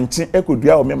kofa banche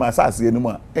ekodua o me masase enu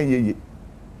a eyeye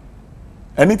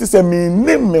eni ti se mi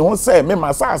nim me ho se me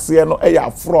masase no eya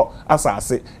afro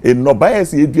asase enoba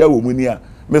se yedua wo mu ni a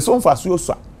me so mfa so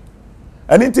osua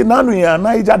eni ti nanu ya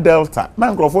Niger Delta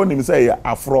na nkrofo nim se ya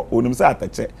afro onim se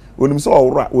atache onim se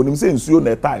owura onim se nsuo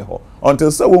na etai ho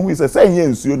until se wo hu se nye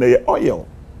nsuo na ye oil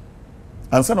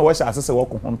ansa na wo sha asese wo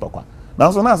ko ho ntokwa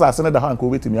nanso na asase ne da ha nka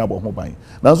obetimi abo ho ban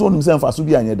nanso onim se mfa so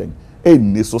bi anye den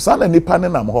enni so sa na nipa ne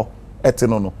nam ho ete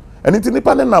no eni ti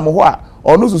nipa ne nam ho a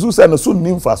ono susu se no so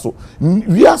nni mfa so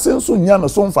wiase nso nya no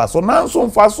so mfa so nanso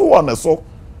mfa so one so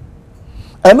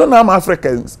eno na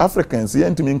Africans ye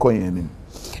ntimi nkonye anim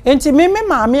enti me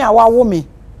maame a wawo me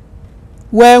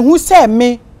wa hu se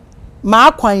me ma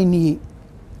akwan nie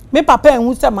me papa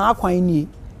hu se ma akwan nie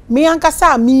me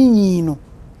ankasa me yin no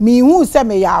me hu se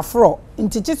me ya afro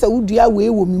enti che se wudua we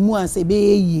wo me mu anse be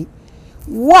yi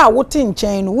wo a wote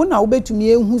nchen no wo na wo betumi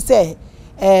ehu se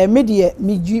me de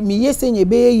me yese nye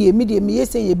be yi me de me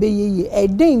yese nye be yi e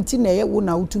den ti na ye wo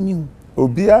na wotumi hu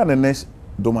obia ne ne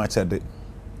domachede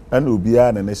ana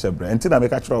obia ne ne shebra enti na me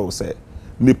ka kira wo se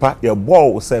nipa ye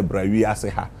ball se bra wi ase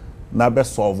ha na be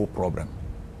solve problem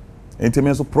enti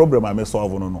me so problem a me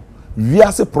solve no wi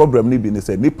ase problem ni bi ne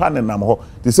se nipa ne nam ho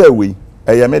ti say we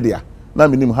eye media na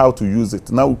me nim how to use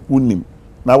it na unim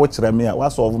na wo kire me a wa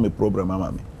solve me problem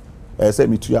ama me say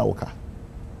me tuya wo ka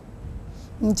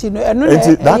enti no eno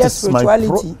na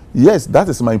spirituality yes that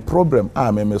is my problem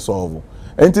me solve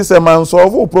enti say man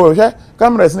solve problem she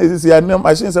cameras na isi ya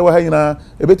machine say wa ha nyina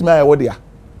ebetimi aye wo dia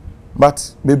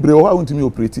but bebre o ha untimi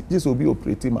operate just obi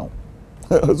operate ma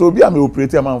so obi am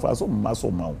operate ma mfa so maso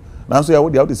ma nanso ya wo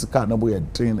dia wo sika na boy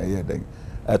train na ye den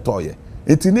etoye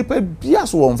enti nipa bia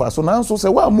so wo mfa so nanso se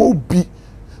wa ma obi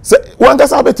se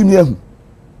wankasa betimi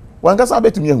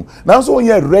ehu nanso on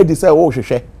ye ready say wo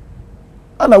hwehwe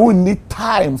ana we need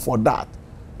time for that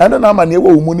and na ma ne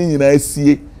wo mu ni nyina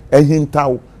asie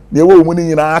ehintaw ne wo mu ni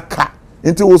nyina aka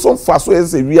enti wo so mfa so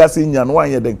ese wiase nya no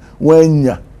anye den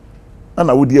wanya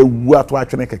ana wo de awu ato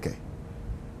atwene keke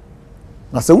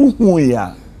na se wo hu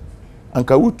ya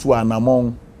anka wutu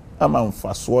anamon ama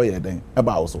mfa so ye den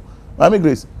eba wo so Mami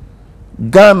Grace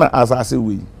Ghana asase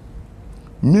we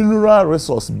mineral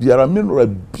resource biara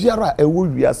ewo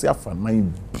wiase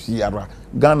afanan biara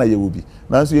Ghana ye wo bi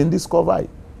nanso ye discover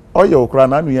oil okra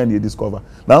na anu ye na discover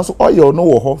nanso oil no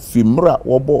wo ho fimra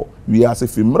wo bo wiase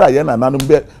fimra ye na nanu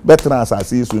betra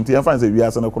asase so nti enfa se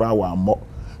wiase no kra wa ammo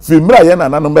fimra ye na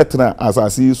nanu betra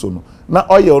asase so no na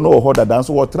oil no wo ho dada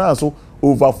nso wo trans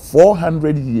over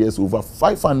 400 years over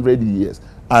 500 years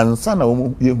ansa na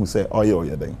wo ye hu se oil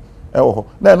ye den ewo ho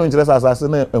na eno nkire asase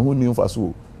na ehu ni mfa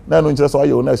so na eno nkire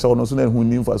oil na ehwe no so na ehu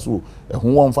ni mfa so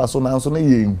ehu wo mfa so na nso na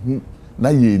ye hu na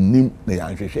ye nim na ya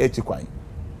hwehwe echi kwan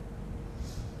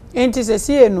enti se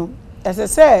sie no ese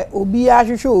say obi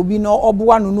ahwehwe obi no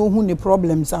oboa no no hu ne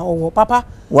problems awo papa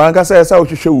wan ka say o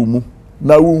hwehwe wo mu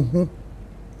na wo hu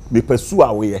me pursue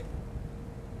awe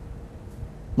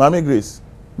Maame Grace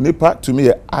nipa to me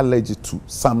allergic to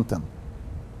something.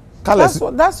 That's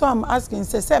what I'm asking.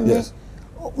 Say yes.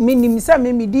 Me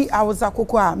di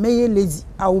awusakoko a me lazy.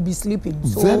 I will be sleeping.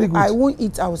 So I won't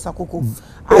eat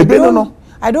awusakoko.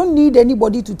 I don't need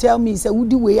anybody to tell me say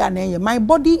udi way and my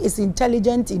body is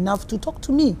intelligent enough to talk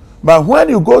to me. But when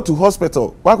you go to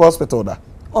hospital, what hospital da?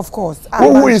 Of course.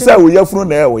 Who is say we yafunu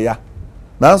na we ya?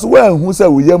 Na so when who say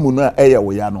we yamu na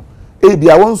we ya no. E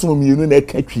bia wonso mienu na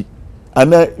ekatwi.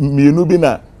 Ana mienu bi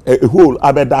na a whole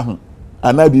abeda ho.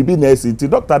 Ana bibi na esi ti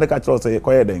doctor de ka tro say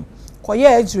koye den. Koye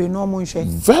ejure no mo nhwe.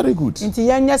 Very good. Inti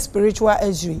yenya spiritual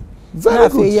ejure. Very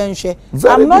good.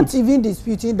 I'm not even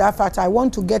disputing that fact. I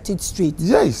want to get it straight.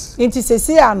 Yes. Inti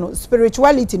say ano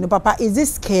spirituality no papa is it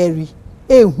scary?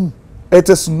 Ehu. It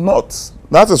is not.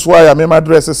 That is why I my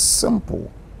address is simple.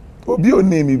 Obi o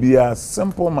name be a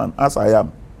simple man as I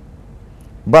am.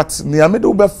 But ni amede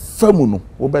wo be famu no,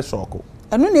 wo be shoko.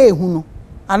 Enu na ehu no.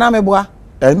 Ana meboa.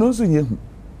 Enu so yehu.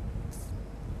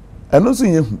 Enu so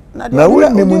yehu. Na wo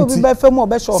ni munti. Obi be famu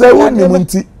obe shoko. Say wo ni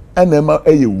munti ena ma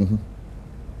eyewu.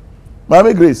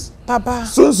 Maame Grace. Papa.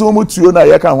 Sumsum mu tuo na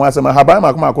ye ka ho asema haban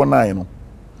makoma 9 no.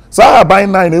 Sa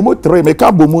haban 9 emu 3 me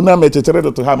ka bomu na me chechere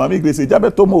to ha Maame Grace eja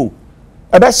beto mo.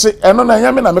 Ebe hye eno na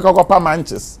nyame na me ka kopa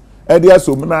manches. E dia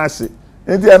so mu na hye.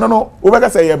 Enti eno no wo be ka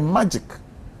say ye magic.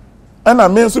 And I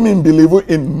mean, so me believe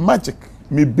in magic.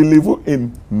 Me believe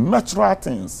in natural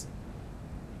things.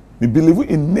 Me believe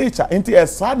in nature. Inti a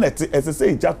sanity, as I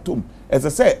say, jatum, as I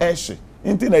say, eshi.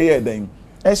 Inti na ye den,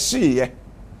 eshi ye.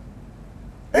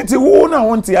 Inti wo na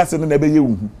wonti ase ne be ye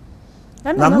wu.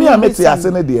 Na me ameti ase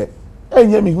ne de,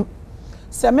 enye me hu.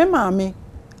 Se me maame,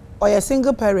 oye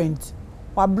single parent.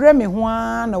 Wa bre me ho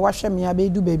na wa hwe me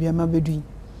abedu baby ama bedu.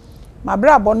 Ma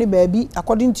bra abone baby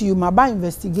according to you, ma ba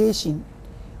investigation.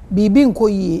 Bibi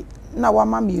nkoyi na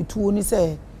wama me tuo ni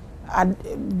say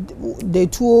the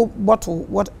tuo bottle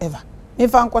whatever me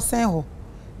fa nkosen ho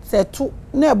say to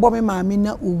na ebo me maame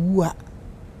na owu a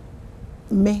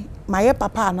me maye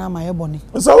papa na maye bone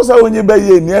so onye be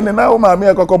ye ni ene na wo maame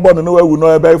ekokọ no wawu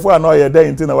no ebe ifo na oye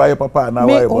den ti na waye papa na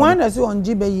waye bone me wan say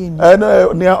onji be ye ni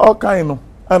ene ni all kind no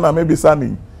ana me bisa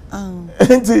ni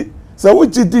enti so wo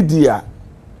ji didi a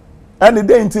ene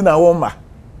den ti na wo ma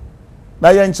na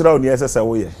ye nchira oni esese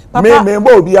wo ye me mbo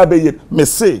obi abeye me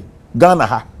say Ghana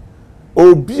ha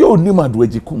obi oni madu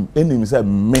AGYEKUM enim say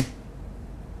me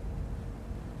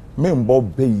mbo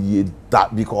beye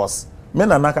that because me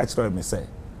na naka chira me say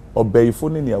obeyfo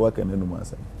ni ne awaka nanum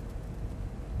asem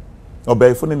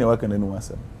obeyfo ni ne awaka nanum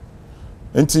asem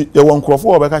enti ye won krofo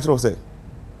obeka chira say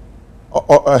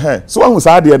so wan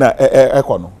sa ade na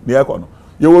ekono ne ekono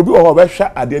ye obi wo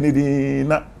obehwa ade ni din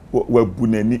na wabu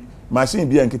nani machine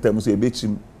bi ankita mu so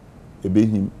ebechim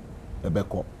ebehim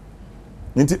ebeko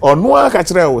nti ono aka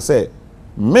kire wo se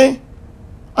me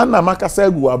ana makasa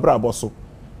agu abrabo so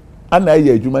ana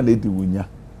ye adwuma na edi wonya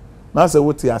na se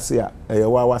wote ase a eye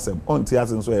wa wasem onti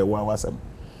ase nso eye wa wasem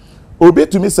obi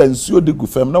tumi sansuo de gu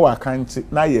fam na wa kanche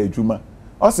na ye adwuma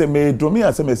o se me domi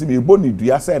ase me se me bo ni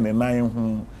dua se ne nan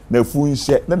ho na fu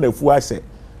nhye na fu ahye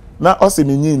na o se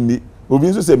me nyinni obi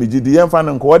nso se me gidi yemfa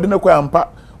ne nko wode ne kwa ampa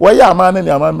waya amane ni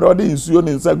amamre odi nsuo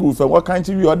ni nsa gu fa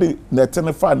wakanchi wi odi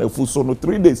netene fa na fu so no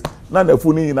 3 days na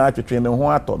fu ni na atwetwe ne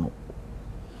ho ato no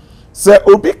se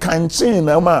obi kanchi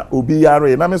na ma obi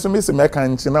yare na me so me se me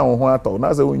kanchi na ho ato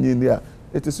na se onyi ni a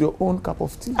it is your own cup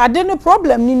of tea. Ade no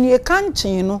problem ni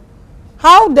kanchi no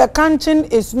how the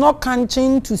kanching is not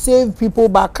kanching to save people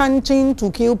but kanching to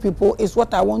kill people is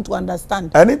what I want to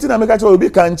understand. Anything na me ka obi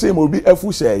kanchi mo obi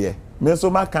afu sheye me so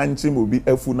ma kanchi mo bi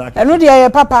afu na eno de ye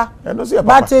papa eno so ye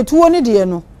papa but etuo ni de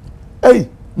no eh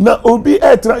na obi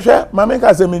etra mame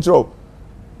ka se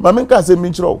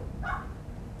minchro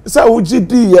sa uji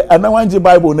di ye ana wanje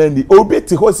bible na ndi obi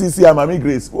ti ho sisi ya Mame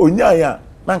Grace onya ya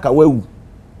na nka wawu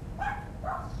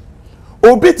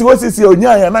obi ti ho sisi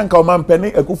onya ya na nka o mampeni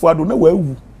Ekufuado na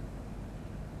wawu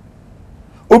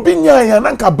obi nya ya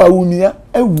na nka bawumia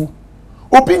ewu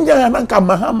obi nya ya na nka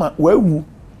Mahama wawu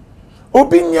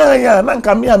obi nyanya na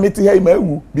nka me ameti ha ma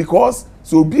ewu because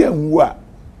so obi enwu a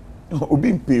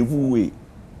obi mpevu we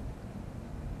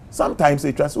sometimes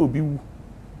it trust obi wu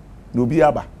no obi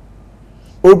aba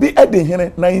obi ede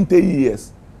hene 90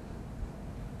 years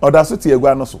oda so tie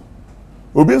egwa no so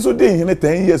obi nso de hene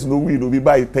 10 years no wi no obi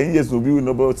buy 10 years no obi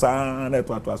no bo sa na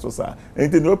to so sa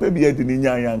enti no pe bi ede ni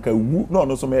nyanya nka wu no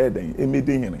no so me eden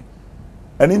emede hene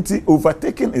and enti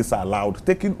overtaking is allowed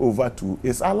taking over too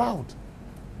is allowed.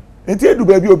 Enti edu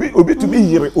ba bi obi to be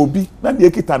yire obi na de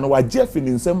ekita no wa Jeff in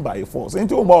nsem by force.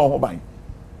 Enti o ma ho ban.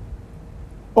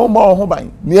 O ma ho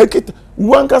ban. Ne ekita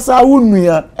wankasa wo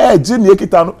nua je ne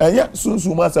ekita no enye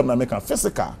Sumsum asem na meka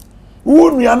physical.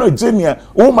 Wo nua no je ne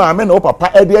wo maame na wo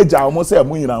papa e de agya wo se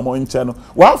mu nyina mo nche no.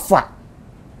 Wa fa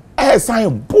sign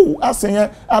bo asen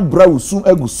abra usum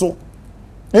aguso.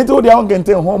 Enti o de awon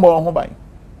kente ho ma ho ban.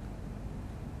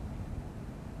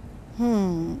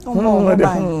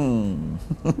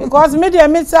 Because me dey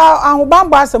me say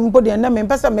ahobambo asem mpo dey na me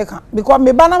pese me ka because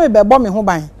me ba na me be bo me ho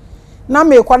ban na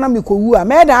me kwa na me kowu a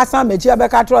me da asan me chi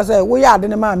abeka tro say wo ya ade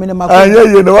ne ma me ne mako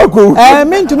ye na wako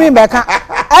me ntumi be ka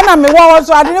e na me wo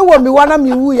so ade ne wo me wo na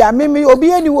me wu ya me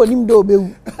obi ani wo nim do obewu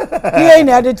ye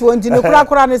ni ade 20 ne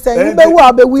kura ne say you bewu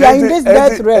obewu ya in this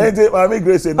death realm Maame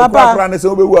Grace ne kura ne say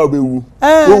obewu obewu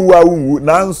wo a wu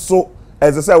nanso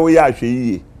eze say wo ya ahwe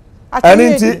yiye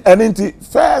Anenti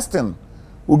first thing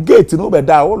o gate no be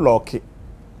da o lock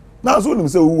na so nim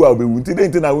say wu a be wu nti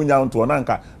de na wonya nto na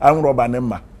nka anroba ne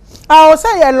ma o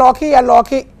say ye lock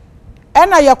e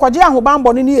na ye kwaje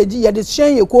ahobambo ne eji ye de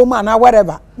hyen ye koma na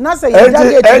whatever na say ye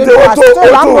jage e to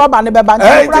anroba ne be ba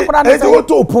nti kura ne say e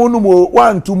to pon no mo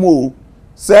wantu mo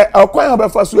say akwan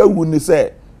obefa so awu ni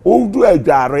say o du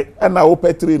adware e na wo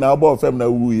petri na obo fam na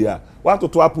wu ya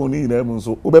watoto apon ni na mu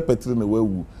nso wo be petri na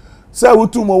wawu say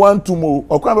utumo wantumo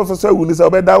okwan be fo wu ni say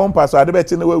obeda won paso ade be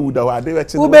chi na wawu da ade be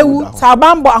chi na wawu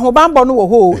sabambo ahobambo no wo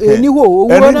ho eni ho owu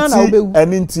na na obewu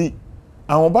eninti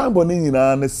ahobambo ni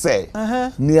nyina ne say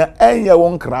nia enye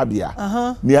won krabia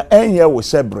nia enye wo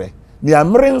hyebre nia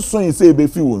mre nso yin say e be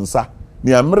fi wo nsa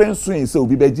nia mre nso yin say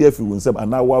obi be je afi wo nsa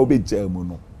ana wa obi je mu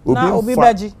no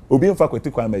obi mfa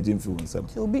kweti kwa maji mfi wo nsam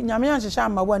obi nyame anhyehyɛ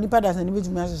ama wo nipa da sane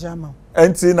betumi ahyehyɛ ama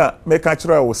enti na meka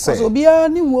kyerɛ wo sɛ obi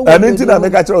ani wo enti na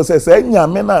meka kyerɛ wo sɛ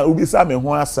nyame na obi sa me ho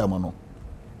asɛm no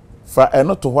fa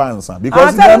eno to ho ansa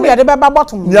because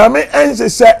nyame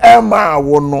enhyehyɛ ema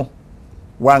wo no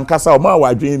wankasa o ma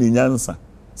wadwen ni nyansa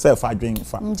sɛ fa adwen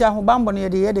fa nja ahobambo no ye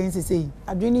de nsesei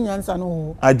adwen ni nyansa no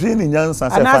ho adwen ni nyansa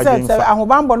sɛ fa adwen fa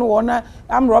ahobambo no wo na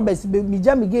am roberts be mi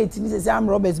jam gate ni sesei am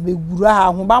roberts be gura ha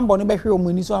ahobambo no be hwe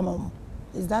omani so ama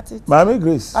is that it Maame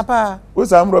Grace papa wo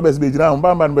sa am roberts be jira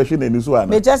ahobambo no be hwe nani so ana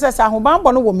me je sɛ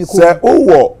ahobambo no wo mi ko sɛ o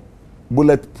wo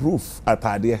bulletproof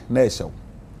atade na ehyew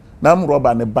na am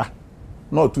rubber ne ba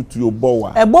na otutu obo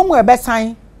wa ebomu ebe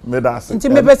san me da se nti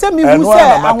me pese mi hu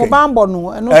sɛ ahobambo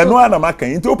no eno ana maka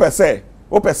nti o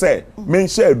pese me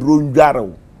nhyɛ duro ndware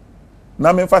wo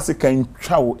na me fa se kan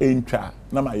twa wo entwa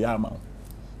na ma ya ma wo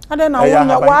ade na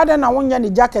wonya wa ade na wonya ni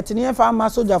jacket ni fa ma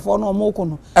soldier for no omoko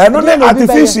no eno ne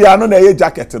artificial no na ye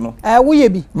jacket no wo ye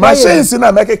bi machines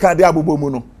na make ka de abobo mu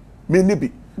no me ni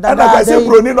bi ana ka se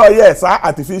broni no ye sa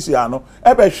artificial no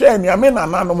e be hwe nia me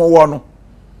nananom wo no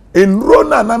enro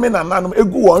na me nananom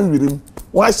egu won wirim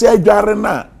wa hye adware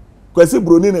na kwase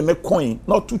broni ne coin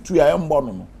na tutu ya embo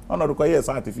no ono do ko yes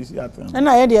artificial thing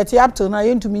na ye de ti up till na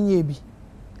ye ntumi nye bi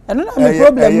eno na me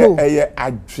problem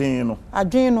no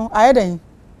adwen no aye den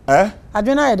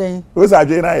adwen na aye den o sa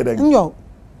adwen na aye den nyo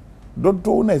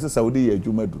dodo na ese saudi ye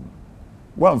adwuma du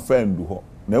wan fa ndu ho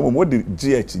na emo mo de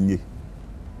gh nye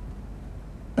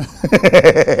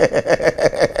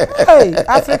hey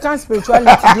African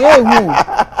spirituality dey hu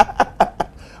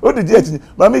o de gh nye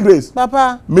Maame Grace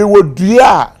papa me wo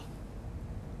dua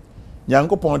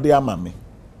Nyankopon de ama me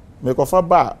kofa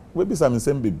ba we bisa me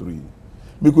nsem bebre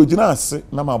me ko gina ase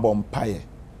na ma bɔ mpaye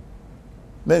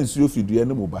na nsuo fidua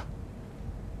ne mu ba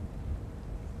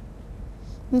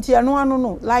nti anu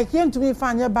no like yen to me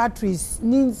find batteries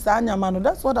ni sa nyama no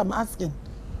that's what I'm asking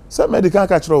say medical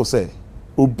ka kyerɛ wo say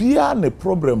obia ne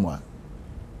problem a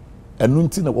enu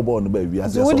nti na wɔbɔ no ba wi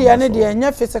ase so wo de ne de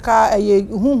nya physical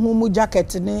huhumu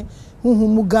jacket ne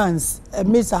huhumu guns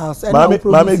missiles and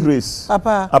Maame Grace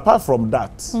papa apart from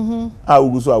that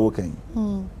uguso awokan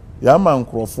ya man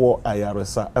krofo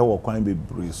ayaresa e wo kwan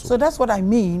bebre so that's what I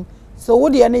mean so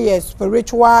what the any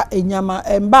spiritual enyama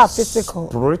emba physical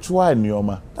spiritual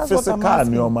enyoma physical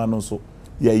enyoma no so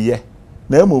ye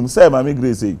na emom say Maame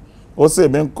Grace o say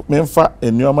memfa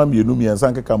enyoma mienu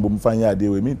miensa nkeka mbom fanya ade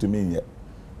we me to me ye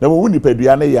na wo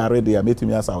nipadua ne yare de ya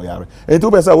metimi asa wo yare enti wo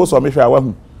be say wo so mehwe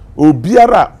awahu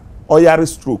obiara oyare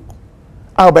stroke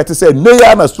a better say ne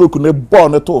ya na stroke ne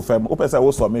born to fam o pesa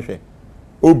wo so mehwe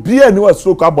obi ani wa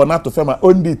stroke abona to fam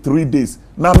only 3 days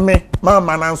na me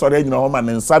mama na nsore anyina ho ma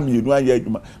ne nsa mienu anya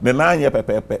adwuma ne na anya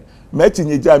pepepe ma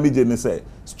chinyegya mi je ne say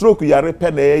stroke yare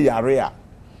pe na yare a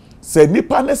se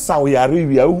nipa ne saw yare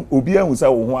wi obi ahu say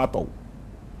wo ho atɔ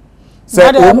say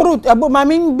abu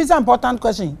mami this important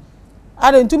question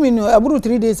I don't mean aburu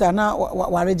 3 days na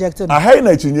wa rejected a high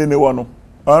na chinye ne wo no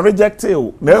on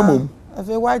rejected na emom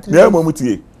afi white na emom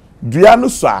tie dua no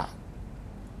so a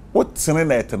wotene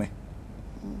na etene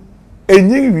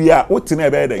enyi wi a wotene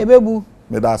ebe dey ebebu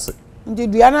me da se nti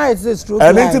dua na it is stroke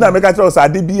and nti na me ka tell say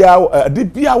ade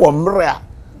bia wo mre a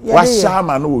wa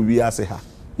shama no wo wi ase ha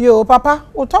yo papa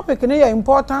o topic ne your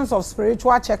importance of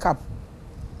spiritual checkup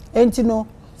enti no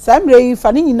samre yi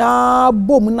fa ni nyina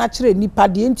bom na kire nipa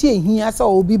de enti ehia sa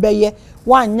obi beye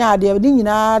wanya de ni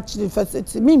nyina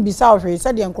min bisa ohwe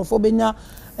se de enkrofo benya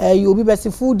you obi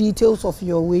besi full details of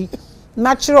your way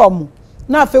na kire omo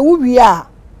na fe wo wi a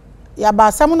ya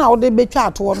ba sam na wo de betwa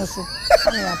ato no so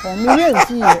ya pon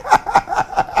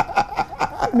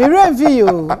mi renfi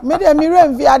yo me de mi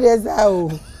renfi ade za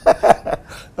o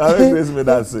I me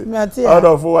that say out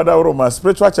of what my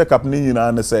spiritual checkup ni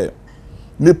nyina ne say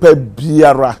nipa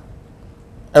biara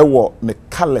ewo ne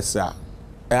colors a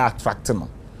attract no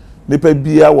nipa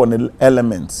biara wo ne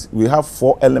elements. We have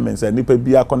 4 elements and nipa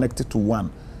biara connected to one: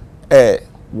 air,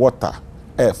 water,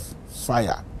 earth,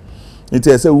 fire. It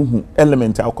is a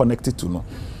element are connected to no.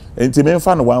 Enti me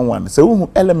mfa no 1 say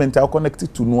element are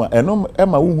connected to no eno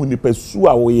ema nipa su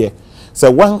a wo ye say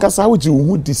wan kasa wo ji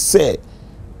di say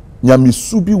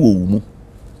nyamesu bi wo mu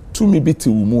tumi bi te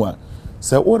wo mu a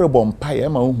se ore bompaye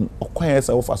ma hu okwan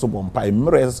se wo fa so bompaye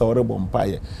mre se ore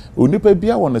bompaye onipa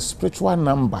bia won spiritual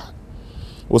number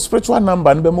o spiritual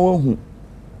number ne be ma hu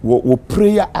wo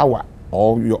prayer hour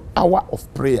or your hour of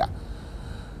prayer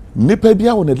nipa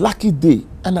bia won lucky day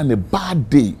and a bad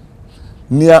day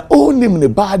nia onim ne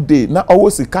bad day na owo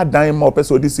sika dan ma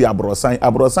opese odisi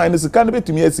abrosan ne sika ne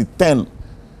betumi asi 10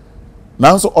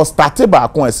 now so o start ba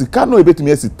kon asika no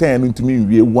ebetumi asi 10 ntumi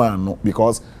wie 1 no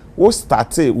because we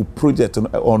start a project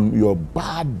on your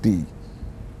bad day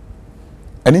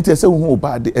and it say who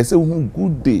bad day say who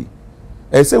good day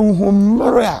say who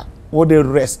mara wo the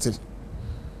rest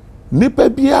nipa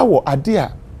bia wo ade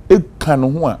a eka no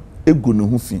ho a egu no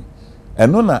ho fi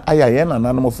eno na ayaye na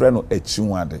nanom frɛ no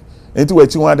achiwade enti wa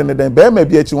achiwade ne den be ma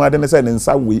bia achiwade ne say ne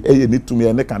nsa we eye ne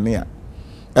tumi ne kanea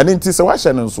ene enti se wa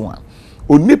hye ne nso a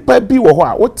onipa bi wo ho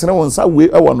a wo tene won sa we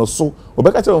ewo no so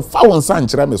obeka che fa won sa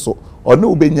nkyere me so one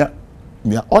ubenya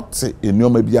mia ote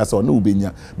enioma bi asa one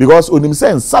ubenya because onim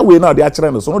say nsa we na de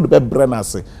akere no so no de bebre na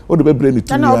ase o de bebre ni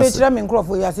tumi ase na o de kire me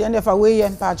nkrofo ya se ende fa we ye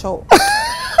mpa cho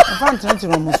fa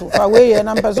ntene mo so fa we ye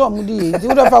na mpa so mo di ye di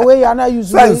wo fa we ye na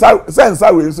use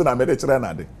sensa we so na me de kire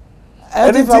na de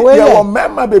enti fa we ye wo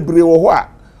mema bebre wo ho a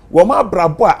wo ma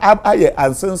brabo a aye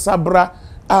ansensa bra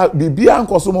a bibia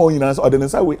nkoso mo nyina so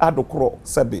odensa we adokro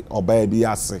sebe oba bi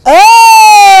ase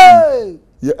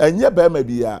ye enye bema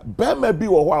bi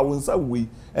wo ho a wonsa we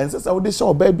ensesa wo de sha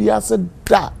oba bi ase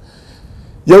da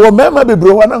ye wo mema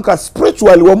bebre ho na nka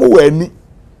spiritually wo mo wani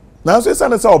na so esa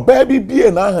na say oba bi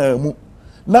bie na ha mu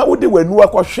na wo de wanu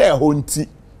akɔhwe ho nti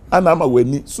ana ma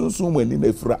wani Sumsum wani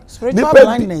na fura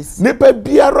nipa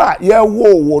biara ye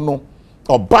wo no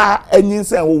oba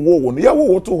anyinsa wo no ye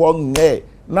wo to ho nge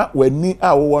na wani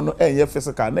a wo no enye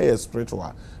physical na ye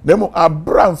spiritual na mo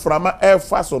abram frama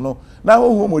efa so no na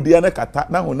hohomodie na kata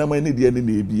na honam ani die ne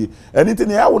na ebie eniti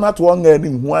ne ya wo na to nga ni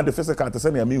hu ade physical te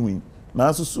se na me hu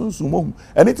na so Sumsum hu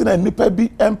eniti na nipa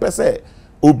bi empese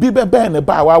obi bebe ne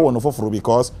ba wa wo no foforo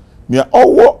because me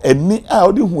owo eni a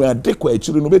odi hu ade kwa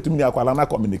akiri no betumi ni akwala na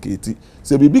communicate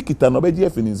se bibi kita no beje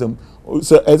afinisem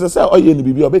so ese oye ni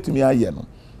bibi obetumi aye no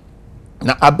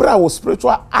na abra wo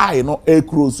spiritual eye no e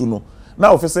cross no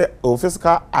na o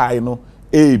physical eye no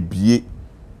ebie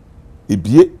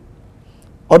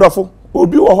odofo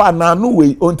obi wo ho ananu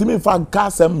we ontimi fa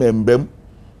gasem membem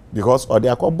because odi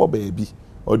akobo baabi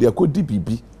odi akodi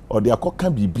bibi odi akoka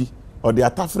bibi odi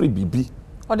atafre bibi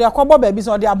odi akobo baabi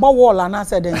so odi abo wall na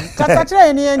seden kata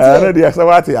kire ni enti na dia se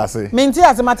wati ase menti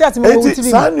ase mati me wo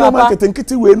tibi papa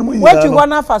ketenkiti we no mu yin what you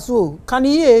gonna faso can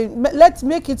you let's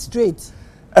make it straight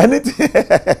anything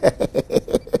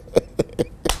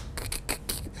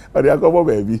odi akobo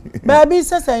baabi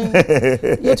sesen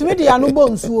yetumi di anu bo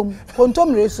nsuom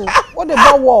kontomre so wo de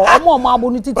bo wo omo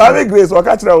abo ni titi Maame Grace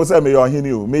waka kire wo se me yo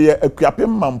hene o me ye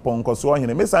akuapem mampon so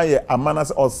hene me san ye amana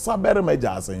se osabere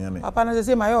meja asen ne papa na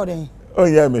se mayo den o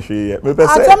ye me hwe ye me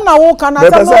pese atem na wo kana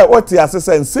atem me pese oti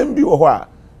asese nsem bi wo ho a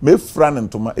me fra ne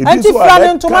ntoma ebi so fra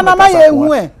ne ntoma na ma ye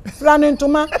hu fra ne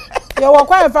ntoma ye wo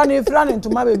kwa fra ne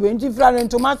ntoma bebe nti fra ne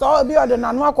ntoma so obi ode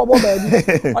nanu akobo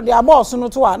baabi ode aboss no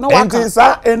to a na waka nti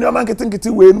sa enioma nketenkete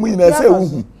we nu nyina se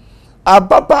hu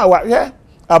ababa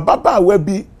wa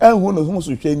bi ehun no hu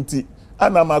so hwe nti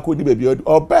ana ma akodi baabi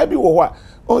oba bi wo ho a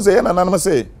o se ye nananum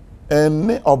se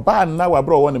enne oba na wa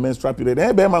bro won menstrual period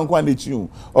e be ma nko na chi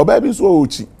oba bi so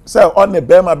ochi se on ne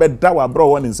be ma be da wa bro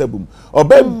won nsabum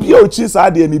oba bi ochi sa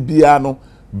de ni bia no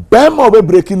bema obe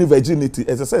breaking virginity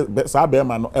as I said sa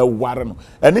bema no eware no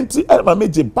ene nti ma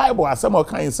meje Bible asem o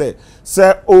kan say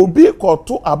obi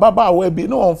koto ababa we bi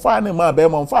no onfa ne ma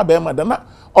bema onfa bema da na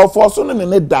ofoso no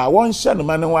ne da won hye ne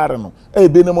ma ne ware no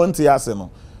ebe ne mo nti ase no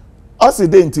o se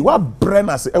de nti wa bre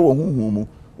na se e wo huhu mu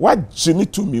wa gini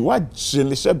to me wa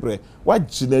gini shebre wa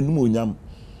gini anum onyam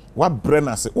wa bre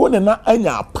na se wo ne na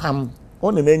anya apam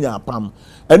on ne nya apam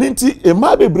and nti e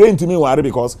ma be brain to me ware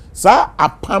because sa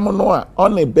apam no a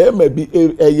on ne be ma bi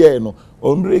eye no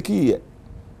on breaki ye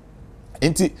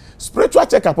nti spiritual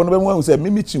check up no be mo say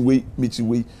me chi we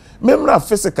memra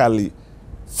physically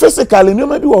no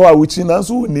ma bi wo wa wuchi na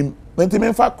so nim nti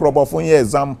me fa krobofo ye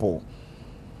example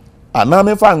ana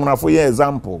me fa anwonafo ye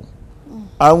example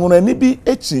anwona ni bi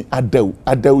echi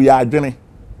adaw ya adwene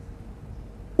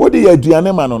wodi ya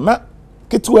aduane ma no na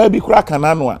ketwa bi kura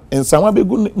kana no a ensanwa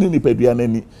begu ni nipadua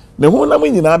nani ne honam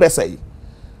nyina abesai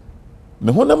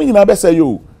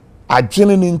yo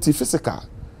adwene ni nti physical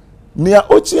nia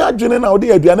ochi adwene na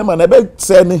wodi aduane ma na be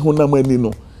se ne honam ani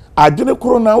no adwene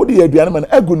kro na wodi aduane ma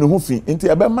na egu ne ho fi nti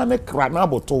ebe ma ne kra na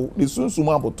aboto ne sunsum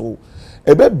aboto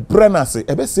ebe brenase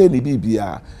ebe se ne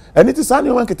bibia eni ti sa ne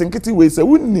wan ketenkete we se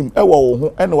wunnim ewo wo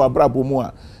ho ene wa brabo mu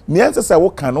a ne ensese wo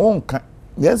kan wo nka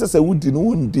ne ensese wo di no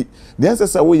wundi ne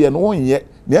ensese wo ye no wonye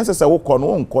ne ensese wo kɔ no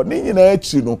wonko ne nyina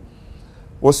achi no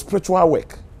wo spiritual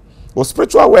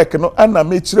work no ana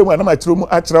me kire mu ana ma kire mu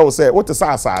a kire wo se wo te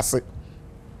sa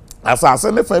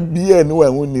asase ne fa bia ni wa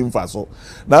wunni mfaso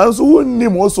na nso wunni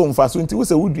mo so mfaso nti wo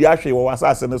se wudi ahwe wo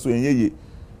asase ne so enyeye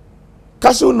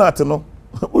cashew nut no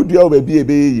wudua wo ba bia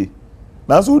ebeye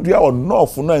na nso wudua wo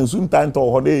north na nsu ntanto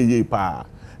ho na eye pa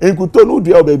enkuto no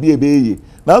wudua wo ba bia ebeye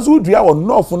na nso wudua wo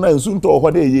north na nsu ntanto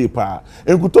ho na eye pa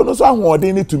enkuto no so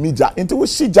ahoɔden ne tumi gya nti wo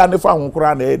hyigya ne fa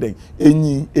honkora na eden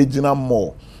enyi ejina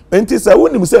mo enti se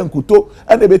wonim se nkuto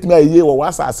ene betimi ayeye wo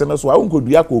asase no so a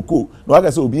wonkodua koko na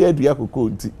waka se obi adua koko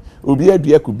nti obi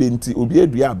adua kube nti obi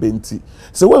adua abenti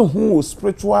se wanhu wo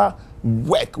spiritual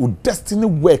work wo destiny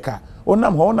worker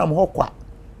onam ho kwa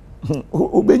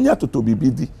obenya toto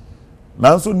bibidi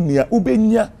nanso nia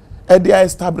obenya e dey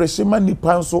establish ma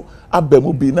nipa nso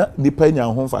abamu bi na nipa nya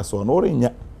ho mfaso no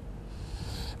renya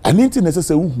aninti na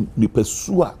se wuhu nipa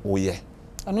su a woye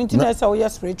aninti na se woye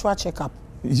spiritual check up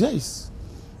yes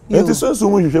enti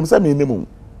Sumsum hwehwem se me nemu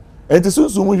enti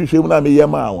Sumsum hwehwem na me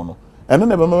yema awo no ene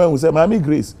na be mama hu se Maame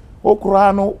Grace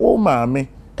okura no o maame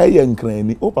eye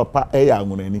nkrani o papa eye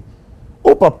anwonani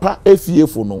o papa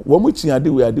efiefo no wo mu chi ade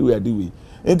we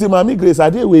enti Maame Grace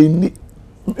ade we ni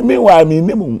me wa me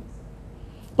nemu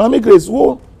Maame Grace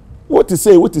what to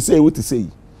say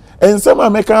ense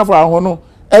maame kan fa ho no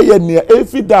eye nia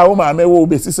efida wo maame wo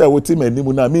besi se wo ti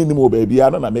manimu na me nimu ba bia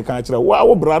na me kan kire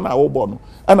wo bra na wo bo no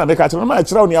ana me ka kire na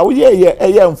kire ni awo ye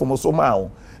eye mfomoso ma wo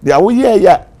ni awo ye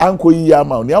ya anko yi ya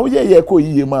ma wo ni awo ye ko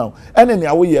yi ma wo ene ni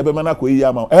awo ye be ma na ko yi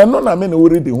ya ma wo eno na me na wo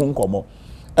redi ho nkomo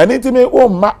ene ti me o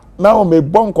ma na o me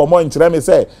bon nkomo nkire me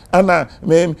se ana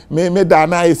me da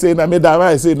na ise na me da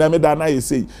na ise na me da na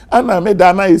ise ana me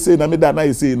da na ise na me da na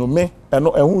ise no me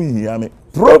eno ehu yi ya me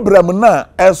problem na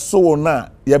eso na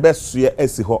ye besue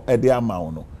esi ho e de ama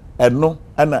wo no eno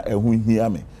ana ehu hia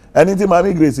me ene ti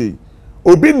Maame Grace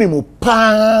obi ni mu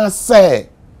pa se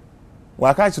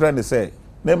wa ka kire ne se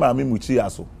ne maame muchi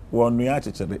aso wonu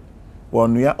achechede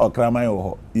wonu okraman wo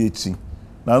ho yechi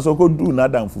na so ko du na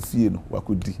damfo fie no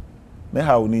wakodi ne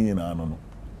hawo ni nyina no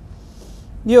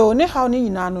yo ne hawo ni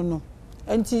nyina no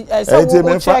enti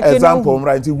wo check example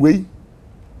mra enti wei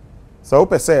so wo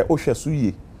pese wo hweso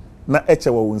ye na eche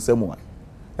wo nsam a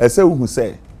ese wo hu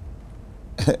se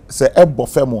ebo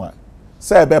fam a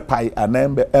se ebe pai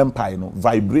anembe empire no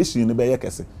vibration ne be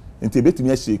yekese enti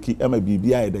betimi a sheki ema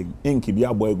bibia eden inki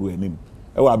bia boy go anim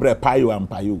e wa bre pai wa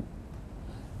mpayo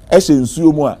ehye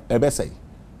nsuo mu a ebe sei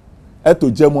eto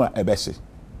jamu a ebe hye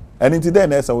eni nti den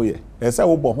na ese wo ye ese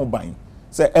wo bo ho ban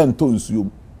se ento nsuo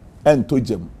ento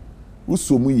jam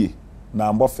usomu ye na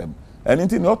ambo fam eni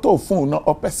nti ne oto phone na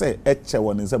opese eche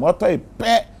won nsem oto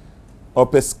pe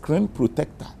ope screen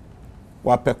protector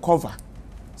wa pe cover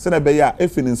se na be ya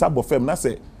efini nsa bo fam na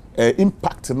se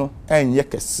impact no enye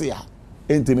kese a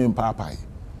entimi mpapai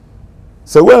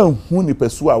se wan hu ni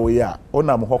pesu a wo ya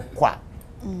onam ho kwa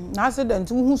na accident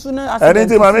hu su na accident eni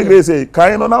nti Maame Grace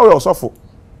kan no na wo osofo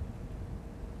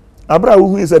abra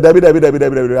hu ise dabi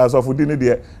asofo di ne de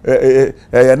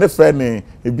ye ne fe ne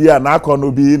bia na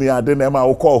akono bi ni ade na ma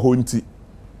wo ko ho nti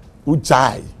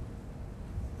ujai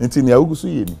nti ni awugusu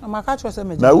ye ni amaka cho se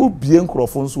meja na wo bie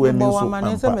nkrofo nso ani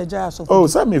so oh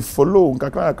say me follow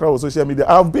nkakra on social media.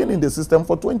 I've been in the system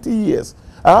for 20 years.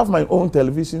 I have my own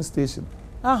television station.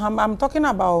 I'm talking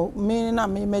about me na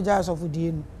me meja so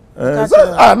fudie no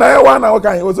na one na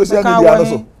okay on social media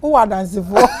also. Who are dancing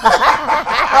for?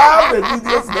 Have the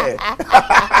videos there.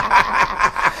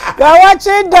 You are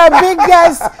watching the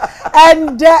biggest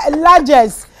and the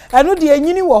largest. Enu de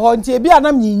enyini wo ho ntie bia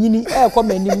na menyini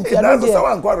come anim tie no de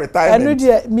one kwa retirement. Enu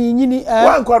de menyini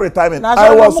one kwa retirement.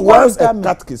 I was once a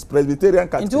catechist, Presbyterian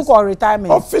catechist. Into kwa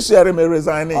retirement. Officially me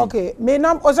resigning. Okay, me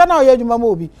nam osana oye adwuma ma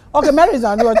obi. Okay, me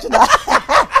resign no chida.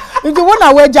 Into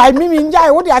wona we jai me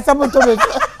njai wo de asem to me.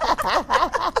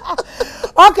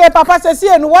 Okay, Papa says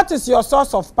here, what is your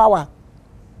source of power?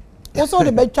 Also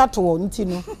the betwa to nti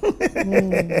no.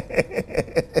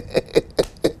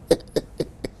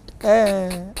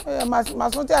 Mas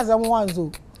not as one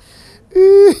zo.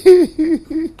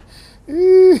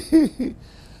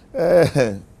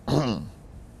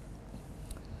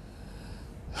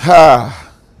 Ha,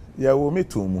 ya wo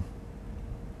metumu.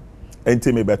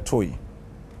 Enti me betoyi.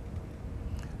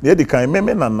 Ne di kan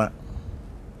meme nana.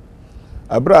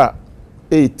 Abra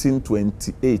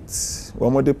 1828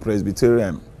 wamode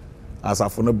Presbyterian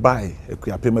asafo no bai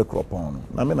ekuapem kropon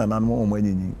na me nana no mo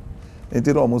anyinyi.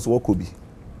 Enti no mo so wokobi.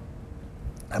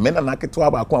 Amena na keto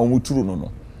aba kwa omuturu no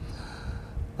no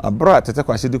abra tete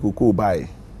kwa shede kokoo bai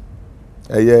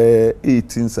eye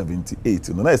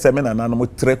 1878 no na ese me na nanom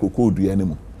tre kokoo dua ne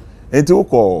mu enti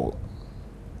wokọ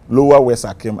Lower West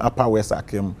Akim, Upper West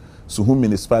Akim, Suhum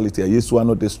municipality Yesu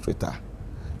ano district a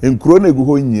enkuro na egu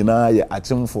ho nyina ye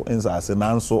achimfo nsase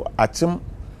nanso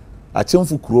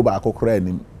achimfo kuro ba akokora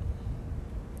anim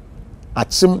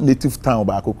achim native town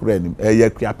ba akokora anim eye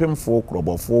akuapemfo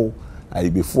krobofo ai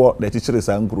before the teacher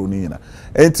sankro ni na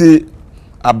enti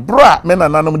abra me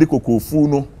nananom de kokofu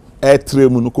no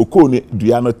tremu no kokoo ne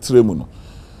dua no tremu no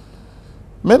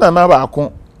me nana ba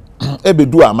ako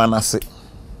ebedu amanase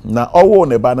na owo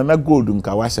ne ba na gold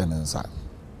nka wahye ne nsa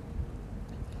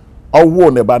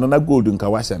owo ne ba na gold nka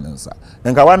wahye ne nsa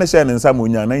nka wa ne hye ne nsa mo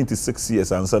nya 96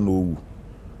 years ansa na owu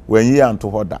wanyi anto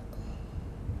hoda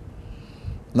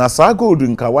na sa gold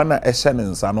nka wa na ehye ne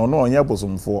nsa no no onye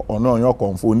bosomfo ono onye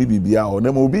okonfo ni bibia o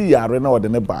na mo bi yare na ode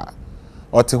ne ba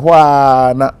ote ho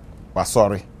a na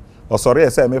wasori osori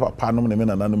ese me papa nom ne me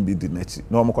nananom bi di nachi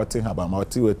na omo kote ha ba ma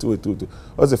ote wetu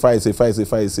o se fa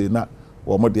na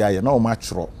wo mo de aye na o ma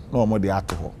tworo na o mo de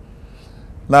ato ho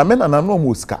na me nananom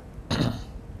muska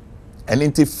and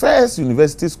into first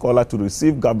university scholar to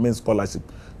receive government scholarship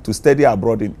to study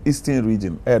abroad in Eastern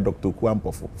region Dr.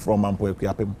 Kuampofo from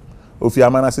Ampoekuapem ofi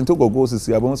amanase nto gogo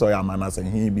sisi abon so ya amanase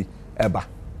hin bi eba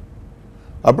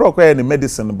abro kwa ne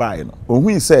medicine buy no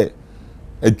ohun say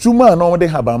adwuma na de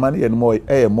habama ne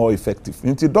more effective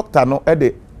nti doctor no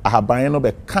de ahaban no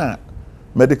be kan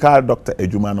medical doctor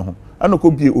adwuma no ho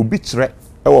anoko bie obi kire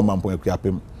wo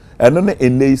Ampoekuapem eno ne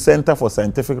Enei Center for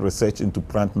Scientific Research into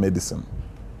Plant Medicine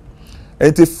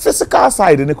enti physical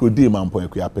side ne ko di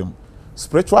Ampoekuapem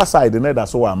spiritual side ne da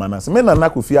so wa amanase me na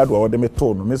kofiado wo de me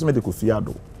to no me so me de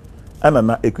kofiado ana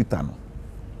na equita no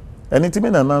eni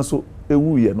timi na nanso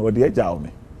ewu ye no de agya me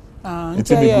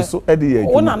nti me guso e de ye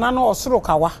adwuma wona na osoro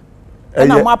kawa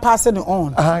na ma pass it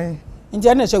on ai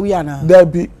nti na hye wi ana da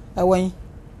bi ewen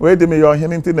we de me yo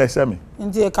hene nti na hye me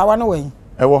nti kawa no wen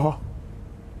ewo ho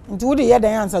nti wo de ye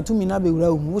dan ansa tumi na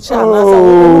bewura wo cha na sa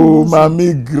oh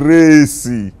Mami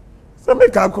Grace so me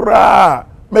ka kura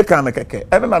me ka na keke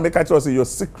ene na me ka tell say your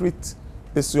secret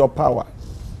is your power.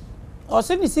 O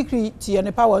se ni secret ye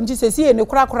ne power nti se sie ne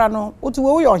kura no uti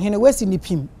we yo hene wesi ni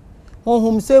pim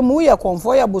honhom se mu ye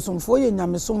konfo ya bosomfo ye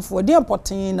nyamesomfo de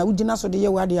important na ugina so de ye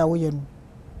wade ya wo ye no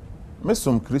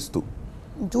mesom Kristo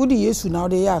nti udi Yesu na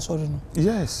ode ye asori no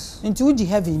yes nti udi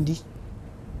heaven di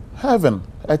heaven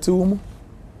ati umu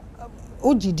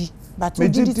udi di but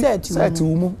udi di set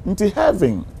umu nti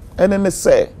heaven ene ne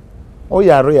se o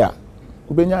yare a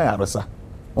ubenya yaresa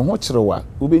oho kirewa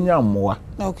ubenya mmoa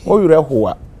o yure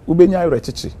hoa ubenya yure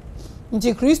chichi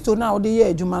nti Kristo na ode ye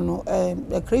adwuma no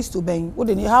Kristo ben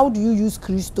ode ni how do you use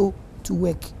Kristo to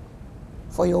work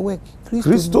for your work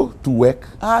Kristo to work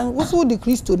also the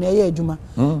Kristo na ye adwuma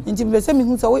nti be se me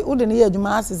hu so ode ni ye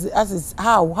adwuma as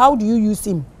how do you use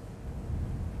him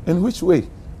in which way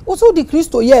also the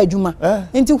Kristo ye adwuma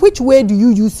nti which way do you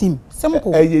use him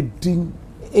simple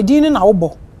edin na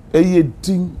wo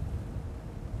edin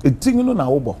no na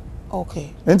wo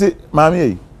okay nti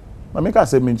mami ka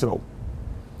se me nchiro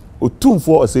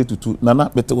otumfo ose tutu nana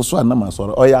bete so anama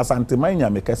asore oya asanteman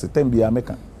nyame kese tambia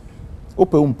meka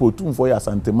ope umpo otumfo ya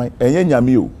asanteman enye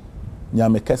nyame o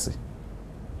nyame kese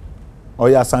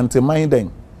oya asanteman den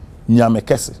nyame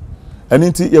kese eni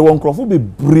nti ye won krofo be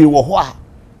bre wo ho a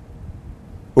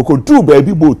okodu ba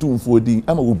bi bo otumfo din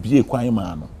ama obie kwan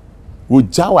ma no wo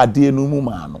jawade enu mu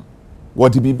ma no wo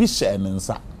de bibi hye ne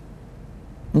nsa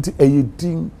nti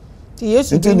eyedin ti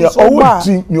yesu din so ba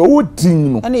ni owo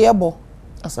din no ene yebo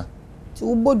asa ti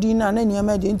wo bodin na na niam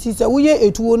ade nti se wo ye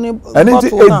etuo ne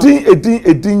enti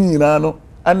edin nyina no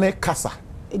ane kasa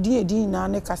edin na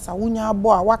ne kasa wonya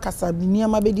abo a wakasa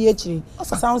niam abedi akiri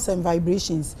sounds and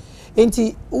vibrations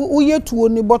enti wo ye tuo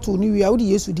ne bottle ni wi a wo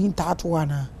di yesu din tato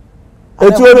ana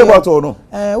etuo ne bottle no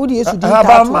wo di yesu din tato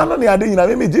aba ma no ne ade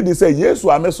nyina me ji di say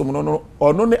yesu amesom no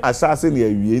ono ne asase ne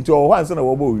awie enti o hwan se na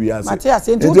wo bo wi ase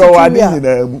enti o ade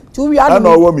nyina mu ana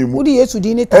o mi mu wo di yesu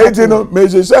din ne tato enti no me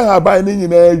je ha ba ne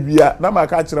nyina awia na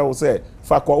maka kire wo say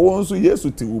fa kwa wo nso yesu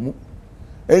ti wo mu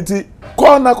enti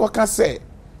ko na ko ka say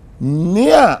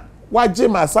nia waje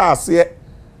masase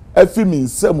afi mi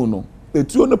nsam no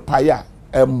etuo no paya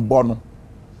embo no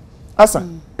asa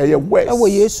eye west ewo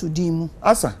yesu din mu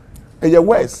asa eye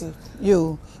west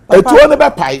yo etuo no be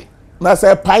pai na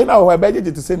say pai na ho be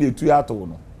je te se na etuo ato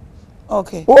no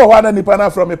okay wo ho na nipa na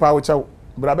from me pa wo chew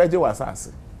bra be je wasase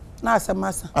na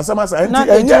asamasa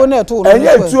enti etuo na eto no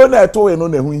etuo na eto no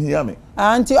na hu hia me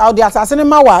anti audi asase ne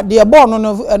mawa de bo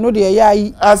no de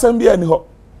yayi asam bia ni ho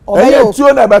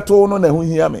etuo na beto no na hu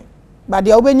hia me ba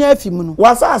de obenya afim no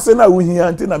wasase na hu hia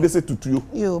anti na be se tutuo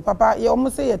yo papa ye omo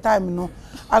say your time no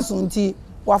aso nti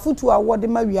wafutu awode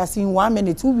ma wiase in 1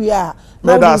 minute wi a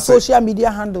na social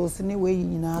media handles ni we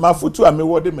nyina mafutu a me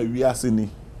wode ma wiase ni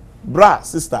bra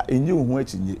sister enyi hu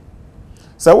achinye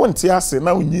se wonte ase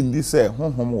na wonyi ndi se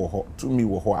honhom wo ho tumi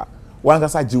wo ho a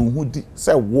wankasa je hu di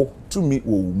se wo tumi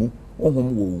wo mu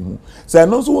honhom wo mu se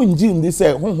no so wonyi ndi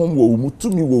se honhom wo mu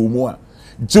tumi wo mu a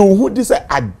je hu di se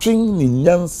adwen ni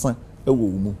nyansa e wo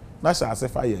mu na sha ase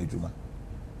fa ya adwuma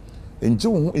enje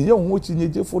hu enye hu achinye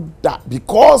je fo da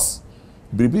because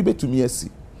bribi betumi asi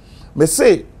me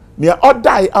say nia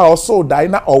odai a oso dai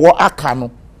na owo aka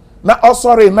no na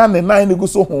osori na ne nan ne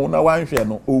guso ho na wanhwe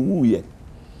no owuye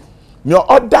nia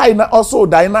odai na oso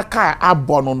dai na ka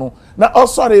abono no na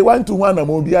osori wantu hu na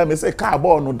mo bia me say ka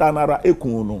abo no danara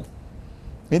ekun no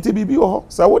nti bibi ho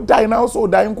sa wo dai na oso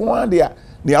dai nko ade a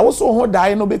nia wo so ho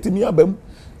dai no betumi abam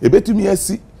e betumi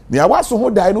asi nia waso ho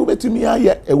dai no betumi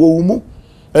aye ewo mu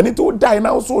eni to die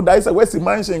na so die say wesi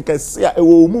mansion kese a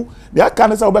ewo mu ne aka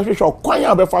ne say obehwehwe kwan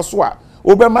a obefa so a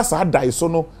obema sa die so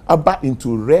no aba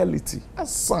into reality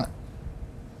asa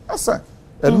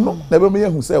eno na be me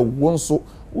hu say wo nso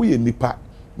wo ye nipa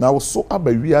na wo so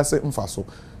aba wiase mfa so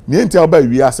ne enti aba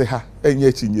wiase ha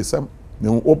enye chinyesam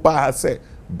ne oba say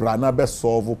brana be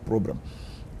solve problem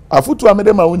afutu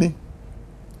amede ma woni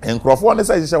enkrofo ne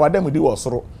say hye wadam di wo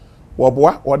soro wo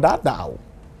boa odadaawo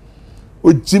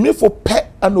ojimi fo pe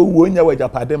ana owo nya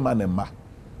wajapade ma ne ma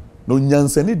no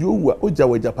nyansani de owu oja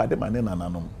wajapade ma ne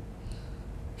nananom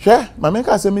hwe mame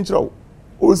ka se mi kire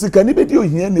o sikani be di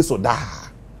ohia ni so da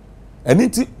eni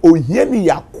ti ohia ni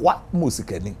yakwa mo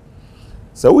sikani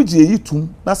sa woji eyitum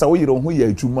na sa wo yire ho ya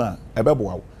adwuma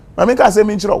ebeboa wo mame ka se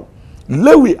mi kire o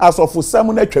lewi asofo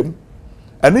sam na twam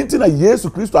eni ti na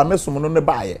Yesu Kristo amesom no ne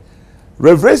baaye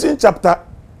Revelation chapter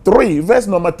 3 verse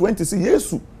number 20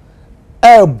 Yesu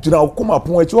jina okuma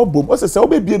pon echi obom o se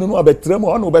obebie no abetrem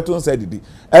o na obeto nsa didi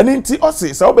eni nti o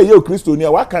se obeye Kristo ni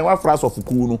a wakan wa fra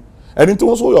sofuku no eni nti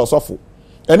wo so yo sofo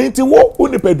eni nti wo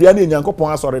unipadua na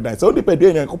Nyankopon asore dan se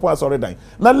unipadua Nyankopon asore dan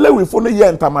na lewi fo no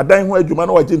ye ntamadan ho adwuma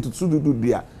na waje ntusududu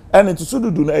dia eni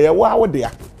ntusududu na ye wa wo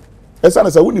dia esa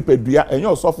na se unipadua enye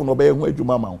osofo no be ye ho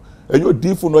adwuma ma wo enye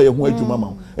odifo no ye ho adwuma ma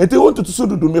wo enti wo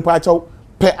ntusududu me pa achaw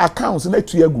pe accounts na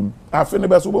tuagum afi ne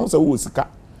be so bo nsa wo sika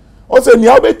o se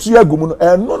nia obetu agum no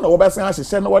eno na obesan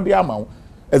ahihye na wode amawo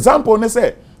example ne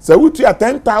se wutu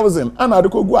 10,000 ana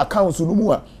adekogu accounts no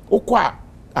mu a okwa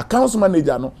accounts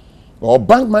manager no or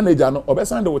bank manager no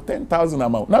obesan de 10,000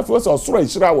 amawo na fi o se osoro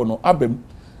ehira wo no abem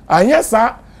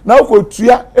anyesa na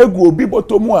okotua egu obi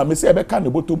botomu a me se ebeka ne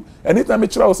botom anytime me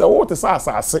kira wo se wo te sa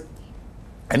asase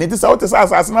aniti sa wo te sa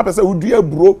asase na pese udua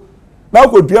buro na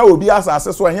okodua obi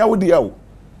asase so anya wo dia wo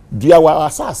dua wa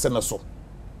asase ne so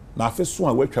na afeso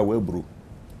a watwa wa bro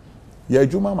ya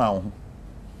adwuma ma ho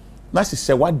na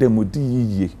hyehyɛ wadamudi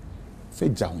yiye fe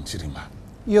gya honchirima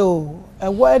yo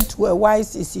a word to a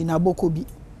wise is in abokobi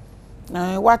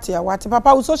na what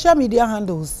papa with social media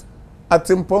handles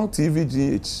Atimpong TV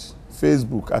GH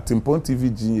Facebook Atimpong TV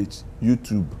GH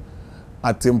YouTube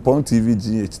Atimpong TV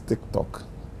GH TikTok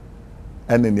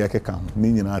ene ne yakeka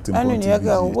ni nyina Atimpong TV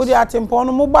GH wo di Atimpong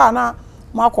no mo ba na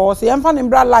mako se yemfa ne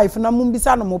bra life na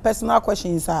mumbisa no mo personal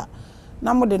questions a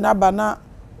na mo de na ba na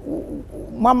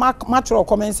ma throw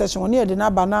comment section ne de na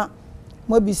ba na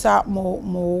mo bisa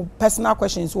mo personal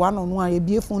questions one on one e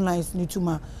bie phone lines ni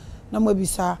tuma na mo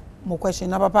bisa mo question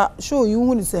na papa show you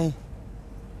hu ni say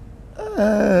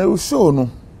o show no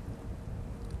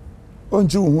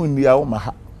onji hu ni a o ma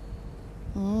ha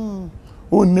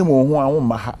Onim ho a wo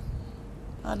maha.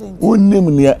 Onim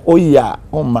ne oya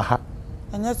o maha.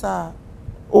 Anya sa.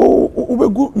 O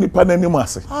ubegu nipa nanim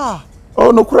ase.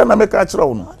 O no kura na meka kire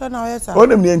wo no. Na oya sa.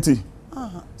 Onim ne enti.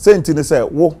 Senti ne say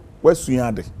wo wasua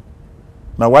ade.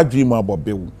 Na wadwi mu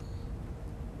abobewu.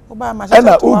 Oba ma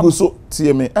ana uguso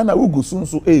tie me ana uguso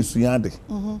nso esua ade.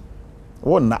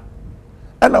 Wo na.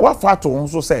 Ana wafa to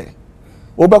nso say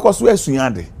obekoso esua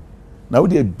ade. Na wo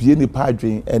de bie ni pa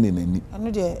adwen ene nani.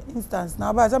 Anu de instance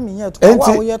na ba za me yet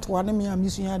wa wo yet wa ne me am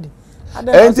esua ade.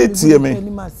 Enti tie me.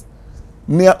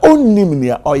 Nia onnim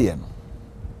nia oye no.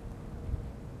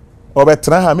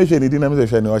 Obetra ha me hwe ni di na me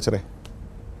hwe ni o kire.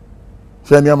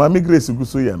 Hwe ni Maame Grace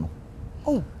guso ye no.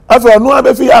 Afa onu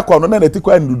abefi akono na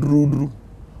netikwa nduduruduru.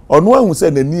 Onu ahu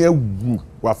se nani awu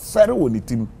wa fere woni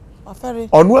tim. Wa fere.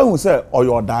 Onu ahu se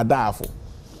oyo dadaafo.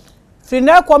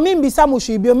 Frina ko mi bisa mo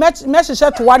hwe bi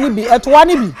mehhehye to wani bi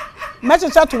etwani bi.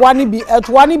 Mehhehye to wani bi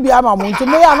etwani bi ama mo nti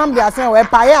me ya nam de asen we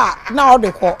paye a na o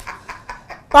de ko.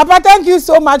 Papa, thank you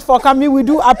so much for coming. We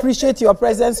do appreciate your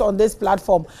presence on this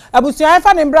platform. Abusia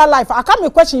Efa Nimbra Life. I come a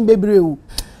question bebre.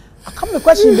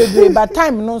 But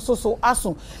time no so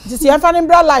aso. This Efa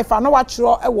Nimbra Life. I know what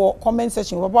you comment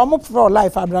section. Papa, I'm for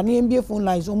life. I bring NBA phone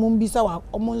lines. Bisa wa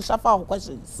shafa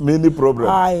questions. Many problem.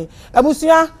 Aye.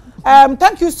 Abusia,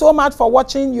 thank you so much for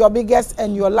watching your biggest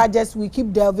and your largest. We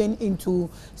keep delving into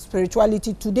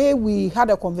spirituality. Today we had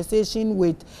a conversation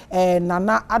with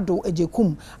Nana Ado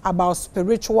AGYEKUM about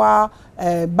spiritual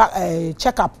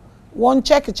checkup. One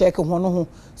check one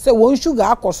say one sugar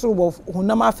akosoro of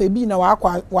hunama febi na wa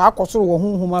akosoro wo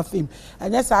hunhuma fem.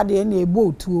 And yes ade na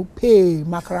ebo to pay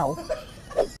mackerel.